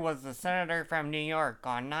 I was the senator from New York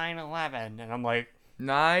on 9/11. And I'm like,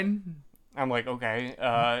 9. okay.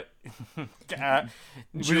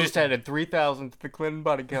 We just added 3,000 to the Clinton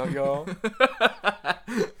body count, y'all.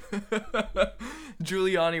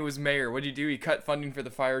 Giuliani was mayor. What'd he do? He cut funding for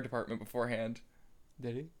the fire department beforehand.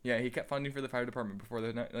 Did he? Yeah, he cut funding for the fire department before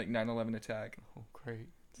the 9/11 attack. Oh, great.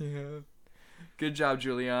 Yeah. Good job,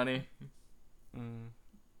 Giuliani.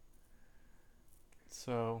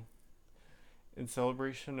 So, in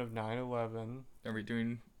celebration of 9/11, Are we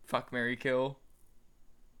doing fuck, marry, kill?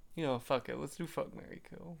 you know, fuck it. Let's do fuck, marry,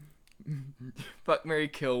 kill. Fuck, marry,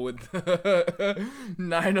 kill with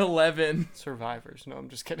 9/11 Survivors. No, I'm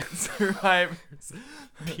just kidding. survivors.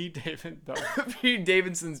 Pete Davidson. Pete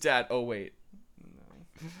Davidson's dad. Oh wait. No.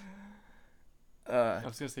 I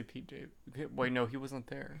was gonna say Pete Davidson. Wait, no, he wasn't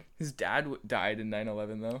there. His dad died in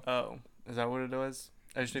 9/11 though. Oh, is that what it was?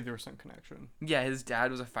 I just think there was some connection. Yeah, his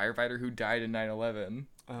dad was a firefighter who died in 9/11.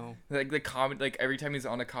 Oh. Like the comedy, like every time he's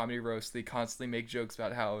on a comedy roast, they constantly make jokes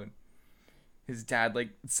about how his dad like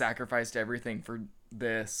sacrificed everything for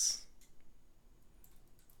this.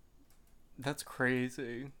 That's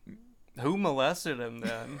crazy. Who molested him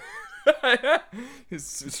then? His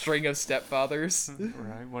string of stepfathers.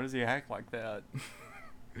 Right? Why does he act like that?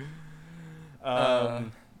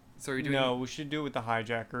 So are we doing? No, we should do it with the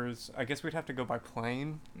hijackers. I guess we'd have to go by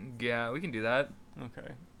plane. Yeah, we can do that.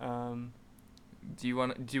 Okay.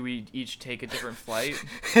 Do we each take a different flight?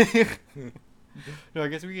 No, I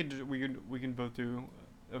guess we can both do.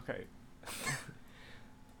 Okay.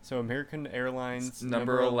 So American Airlines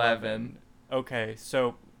Number 11. Okay,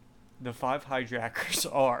 so the 5 hijackers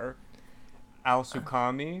are Al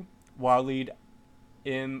Sukami, Walid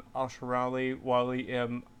M. Al-Sharali, Wali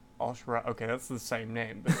M. Al-Sharali. Okay, that's the same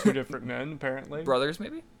name, but 2 different men apparently. Brothers,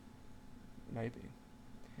 maybe? Maybe.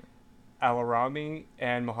 Al-Arami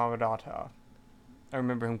and Muhammad Atta. I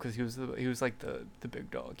remember him because he was like the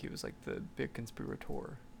big dog. He was like the big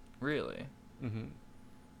conspirator. Really? Mm-hmm.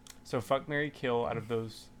 So fuck, marry, kill out of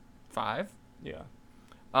those. 5? Yeah.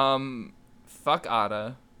 Fuck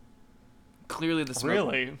Atta. Clearly the smoke.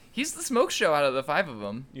 Really? He's the smoke show out of the 5 of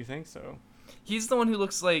them. You think so? He's the one who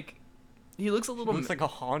looks like. He looks a little. Looks like a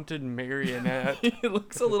haunted marionette. He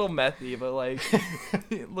looks a little methy, but like.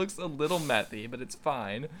 It looks a little methy, but it's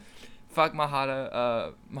fine. Fuck Muhammad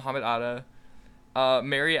Atta.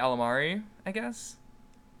 Marry Alamari, I guess.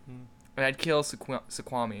 Hmm. And I'd kill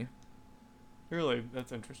Sukwami. Really?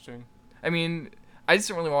 That's interesting. I mean, I just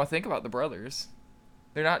don't really want to think about the brothers.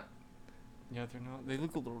 They're not. Yeah, they're not. They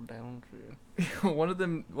look a little down for you. One of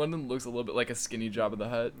them looks a little bit like a skinny Jabba the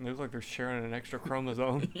Hutt. They look like they're sharing an extra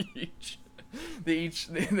chromosome. They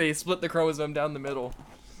split the chromosome down the middle.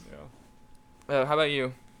 Yeah. How about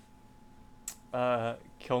you?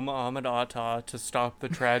 Kill Muhammad Atta to stop the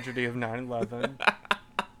tragedy of 9/11.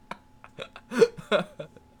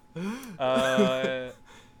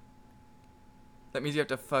 That means you have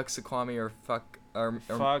to fuck Sukwami or fuck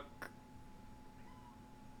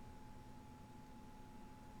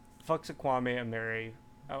Fuck Sukwami and marry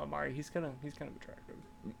Alamari. He's kind of attractive.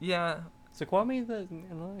 Yeah. Sukwami, he's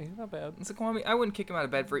not bad. Sukwami, I wouldn't kick him out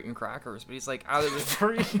of bed for eating crackers, but he's like out of the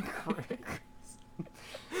For eating crackers.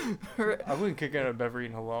 I wouldn't kick out of bed for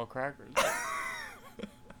eating halal crackers.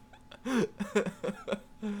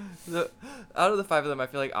 Out of the 5 of them, I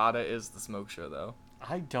feel like Atta is the smoke show though.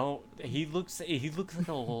 I don't. He looks like a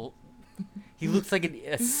little. He looks like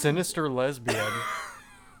a sinister lesbian.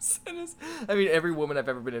 I mean, every woman I've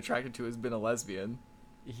ever been attracted to has been a lesbian.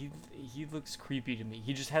 He looks creepy to me.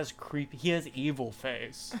 He just has creepy. He has evil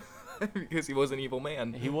face. Because he was an evil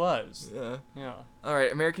man. He was. Yeah. Yeah. All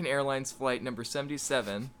right, American Airlines flight number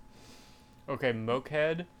 77. Okay,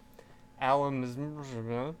 Mokhed, Alam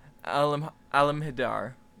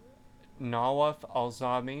Hidar. Nawaf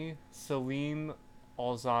Alzami, Salim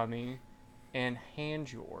Alzami, and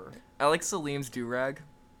Hanjor. I like Salim's do-rag.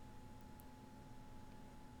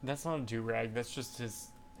 That's not a do-rag. That's just his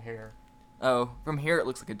hair. Oh, from here it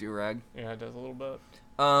looks like a do-rag. Yeah, it does a little bit.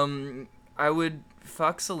 I would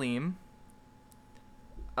fuck Salim.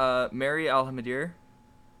 Marry Alhamadir,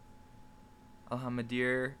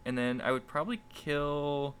 and then I would probably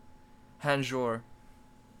kill Hanjor.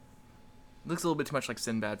 Looks a little bit too much like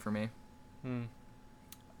Sinbad for me.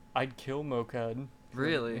 I'd kill Mokhed.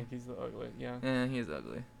 Really? I think he's ugly. Yeah. Yeah, he is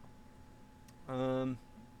ugly.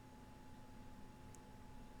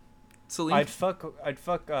 Salim. I'd fuck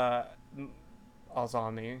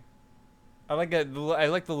Alzami. I like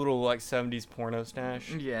the little like 70s porno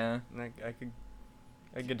stash. Yeah.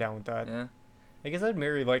 I'd get down with that. Yeah. I guess I'd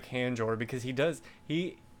marry like Hanjor because he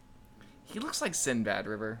looks like Sinbad,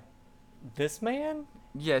 River. This man?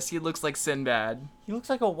 Yes, he looks like Sinbad. He looks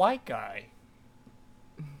like a white guy.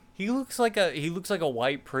 He looks like a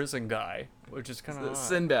white prison guy, which is kind of odd.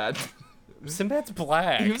 Sinbad. Sinbad's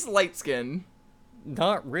black. He was light skinned.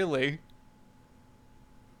 Not really.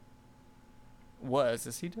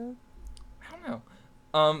 Is he dead? I don't know.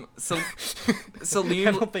 Salim.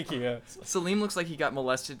 I don't think he is. Salim looks like he got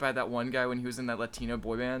molested by that one guy when he was in that Latino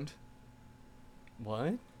boy band.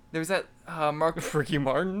 What? There was that Mark Ricky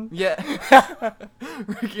Martin? Yeah.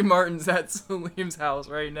 Ricky Martin's at Salim's house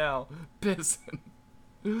right now, pissing.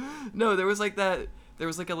 No, there was like a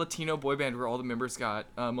Latino boy band where all the members got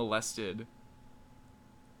molested.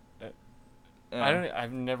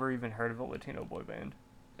 I've never even heard of a Latino boy band.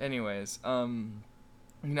 Anyways,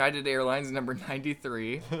 United Airlines number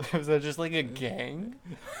 93. Was that just like a gang?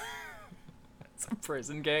 It's a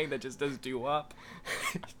prison gang that just does doo-wop.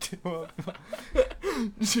 Doo-wop.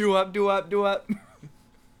 Doo-wop, doo-wop, doo-wop.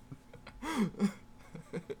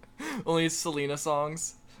 Only Selena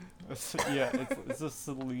songs. Yeah, it's a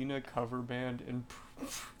Selena cover band in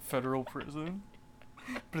federal prison,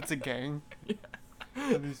 but it's a gang. Yeah.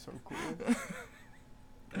 That'd be so cool.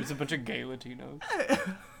 There's a bunch of gay Latinos.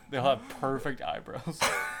 They'll have perfect eyebrows.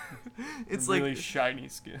 It's really like shiny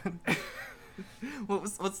skin.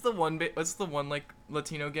 what's the one like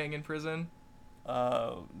Latino gang in prison?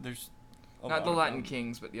 There's a Not lot the of Latin them.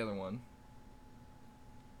 Kings, but the other one.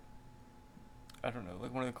 I don't know,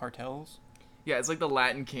 like one of the cartels. Yeah, it's like the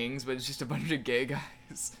Latin Kings, but it's just a bunch of gay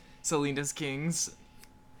guys. Selena's Kings.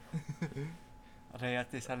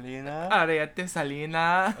 Reyate Salina. Arete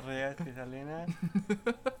Salina. Reyate Salina.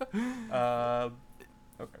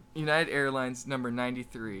 Okay. United Airlines number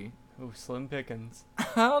 93. Oh, Slim Pickens.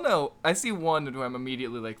 I don't know. I see one who I'm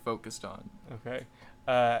immediately like focused on. Okay.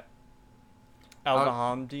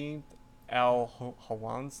 Al-Gahamdi,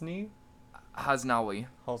 Al-Hawansni, Haznawi.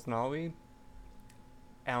 Halsnawi,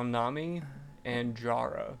 Al-Nami, and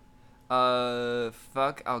Jara.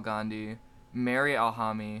 Fuck Al Gandhi, marry Al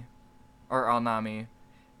Hami, or Al Nami,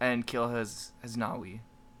 and kill Haznawi.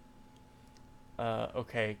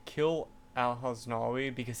 Okay, kill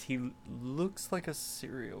Al-Haznawi because he looks like a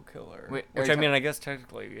serial killer. Wait, which are I you mean, I guess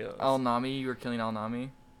technically he is. Al Nami, you were killing Al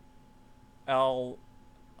Nami?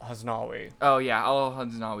 Al-Haznawi. Oh yeah, Al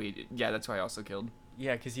Haznawi. Yeah, that's who I also killed.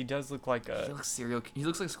 Yeah, because he does look like He a... looks He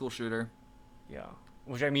looks like a school shooter. Yeah.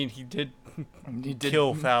 Which, I mean, he did He did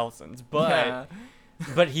kill thousands, but... Yeah.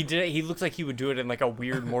 But he looks like he would do it in like a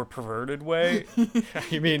weird, more perverted way.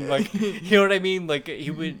 I mean, like, you know what I mean? Like he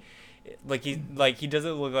would, he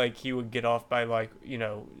doesn't look like he would get off by like, you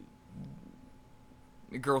know.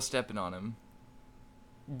 A girl stepping on him.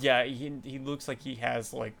 Yeah, he looks like he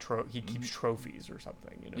has like he keeps trophies or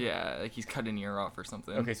something, you know. Yeah, like he's cut an ear off or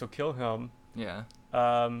something. Okay, so kill him. Yeah.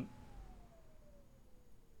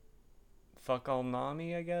 Fuck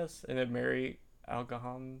Al-Nami, I guess, and then marry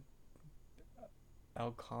Al-Khamdi.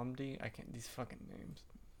 I can't, these fucking names.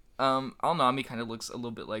 Al Nami kind of looks a little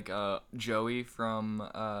bit like Joey from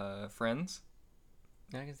Friends.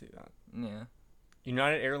 Yeah, I can see that. Yeah.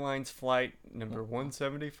 United Airlines flight number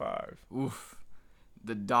 175. Oof.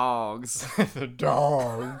 The dogs. The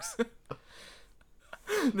dogs.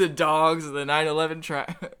 The dogs of the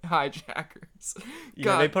 9/11 hijackers. Yeah,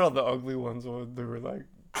 God. they put all the ugly ones on. They were like,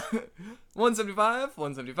 175,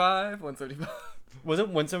 175, 175. wasn't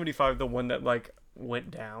 175 the one that like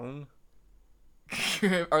went down?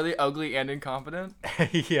 Are they ugly and incompetent?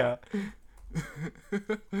 Yeah.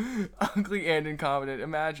 Ugly and incompetent.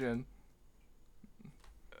 Imagine.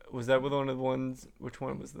 Was that one of the ones? Which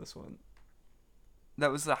one was this one?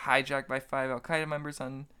 That was the hijack by 5 Al Qaeda members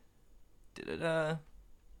on. Da-da-da.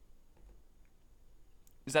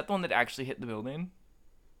 Is that the one that actually hit the building?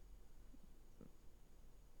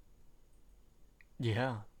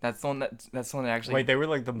 Yeah. That's the one that. That's the one that actually. Wait, they were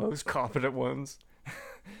like the most competent ones.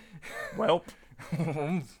 Welp.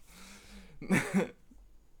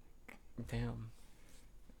 Damn.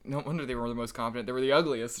 No wonder they were the most competent. They were the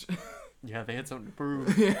ugliest. Yeah, they had something to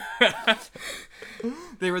prove.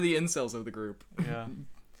 They were the incels of the group. Yeah.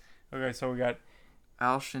 Okay, so we got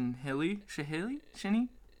Al Shahili?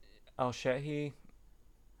 Al-Shehi.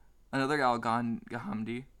 Another Al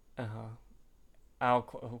Gahamdi.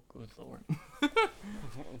 Oh, good lord.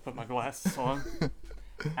 Put my glasses on.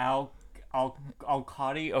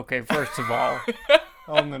 Al-Qadi. Okay, first of all,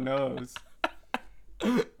 on the nose.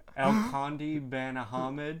 Al-Qadi Ben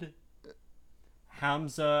Ahmed,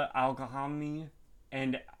 Hamza Al-Ghami,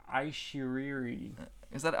 and Aishiriri.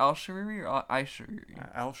 Is that Al Shariri or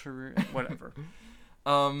Aishiriri? Al-Shariri, whatever.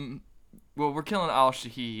 Well, we're killing Al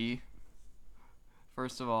Shahihi.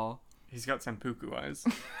 First of all. He's got Sampuku eyes.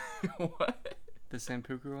 What? The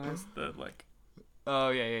Sampuku eyes? The, like... Oh,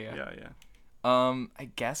 yeah. Yeah. I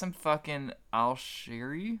guess I'm fucking Al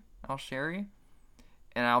Shari,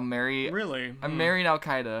 and I'll marry. Really? I'm marrying Al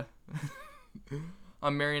Qaeda.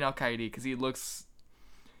 I'm marrying Al Qaeda because he looks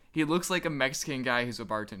like a Mexican guy who's a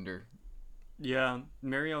bartender. Yeah,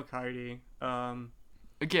 marry Al-Qaeda.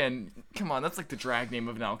 Again, come on, that's like the drag name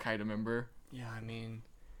of an Al Qaeda member. Yeah, I mean,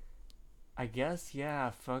 I guess,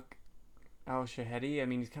 yeah, fuck Al-Shahedi. I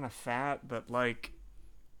mean, he's kind of fat, but, like,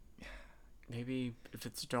 maybe if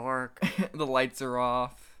it's dark. The lights are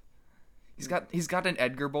off. He's got an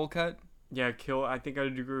Edgar bowl cut. Yeah, kill, I think I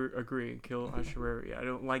agree. Kill Al-Shaheri. I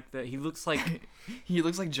don't like that. He looks like... He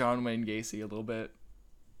looks like John Wayne Gacy a little bit.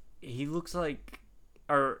 He looks like...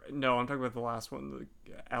 Or, no, I'm talking about the last one,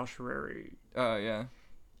 the Al-Shaheri. Yeah.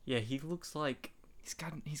 Yeah, he looks like... He's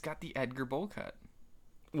got the Edgar bowl cut.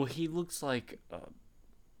 Well, he looks like...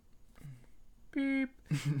 Beep.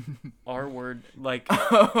 R word, like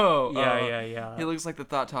Oh, yeah. He looks like the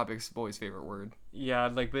Thought Topic's boy's favorite word. Yeah,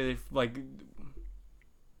 like, but if, like,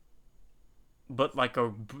 but like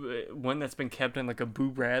one that's been kept in like a Boo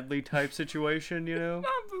Radley type situation, you know?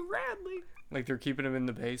 Not Boo Radley. Like they're keeping him in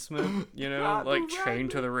the basement, you know, Not like Boo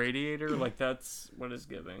chained to Radley. the radiator. Like that's what it's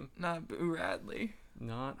giving. Not Boo Radley.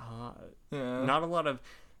 Not hot. Yeah. Not a lot of.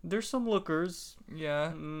 There's some lookers. Yeah.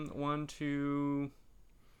 1, 2,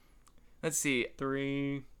 Let's see.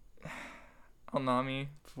 3, Alnami.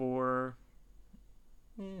 4.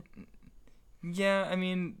 Yeah, I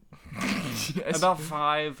mean. About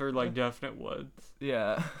 5 are like definite woods.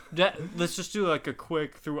 Yeah. Let's just do like a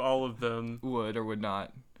quick through all of them. Would or would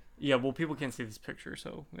not. Yeah, well, people can't see this picture,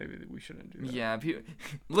 so maybe we shouldn't do that. Yeah.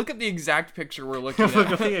 Look at the exact picture we're looking Look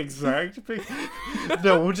at. at the exact picture.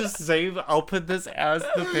 No, we'll just save. I'll put this as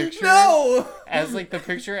the picture. No! As like the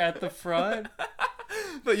picture at the front.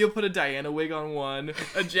 But you'll put a Diana wig on one,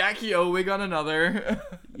 a Jackie O wig on another.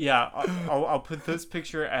 Yeah, I'll put this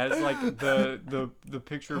picture as like the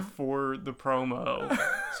picture for the promo,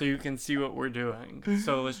 so you can see what we're doing.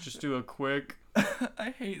 So let's just do a quick.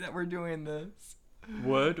 I hate that we're doing this.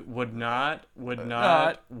 Would not Would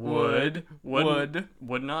not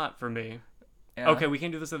for me. Yeah. Okay, we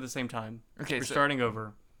can do this at the same time. Okay, We're so- starting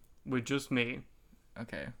over with just me.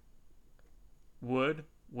 Okay. Would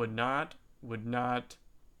not,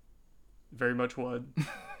 very much would.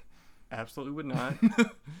 Absolutely would not.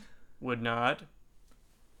 Would not.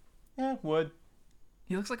 Yeah, would.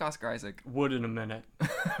 He looks like Oscar Isaac. Would in a minute.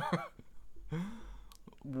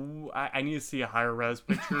 I need to see a higher res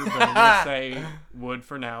picture, but I'm gonna say would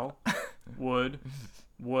for now. Would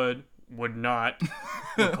not.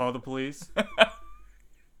 Would call the police.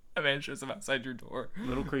 I'm anxious. I'm outside your door. A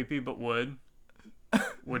little creepy, but would.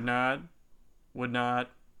 Would not. Would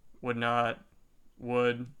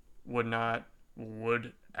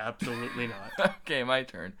absolutely not. Okay, my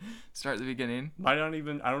turn. Start at the beginning. Might not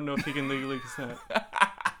even. I don't know if he can legally consent.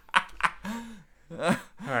 All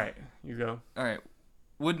right, you go. All right.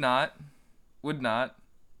 Would not, would not,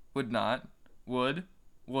 would not, would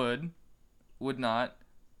not,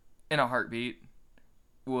 in a heartbeat,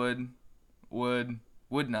 would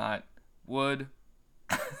not, would.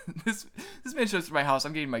 This man shows up to my house.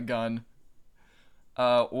 I'm getting my gun.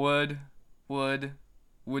 Would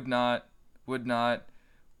not, would not,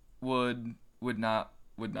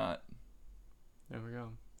 would not. There we go.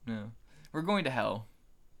 Yeah. We're going to hell.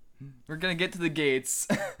 We're gonna get to the gates,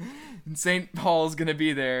 and St. Paul's gonna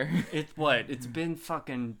be there. It's what? It's been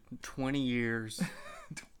fucking 20 years.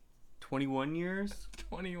 21 years?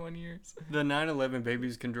 21 years. The 9/11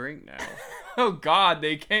 babies can drink now. Oh God,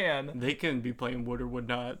 they can. They can be playing would or would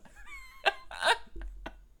not.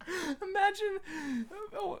 Imagine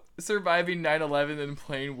surviving 9/11 and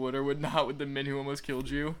playing would or would not with the men who almost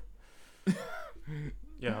killed you.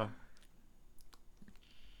 Yeah.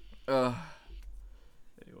 Ugh.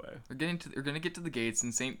 Anyway. We're gonna get to the gates,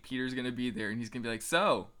 and St. Peter's gonna be there, and he's gonna be like,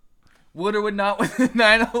 "So, would or would not with the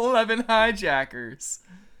 9/11 hijackers?"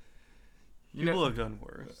 People have done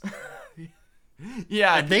worse.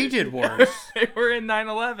 Yeah, And they did worse. They were in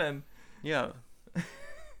 9/11. Yeah.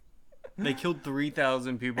 They killed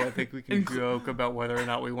 3,000 people. I think we can joke about whether or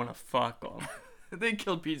not we want to fuck them. They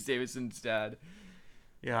killed Pete Davidson's dad.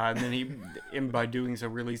 Yeah, and then and by doing so,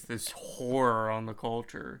 released this horror on the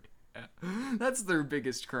culture. That's their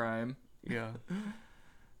biggest crime. Yeah.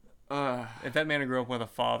 If that man had grown up with a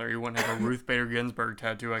father, he wouldn't have a Ruth Bader Ginsburg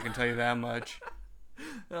tattoo, I can tell you that much.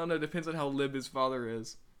 I don't know, depends on how lib his father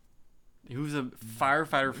is. He was a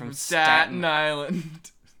firefighter from Staten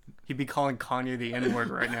Island. He'd be calling Kanye the N-word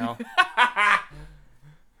right now.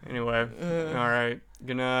 Anyway, all right.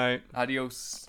 Good night. Adios.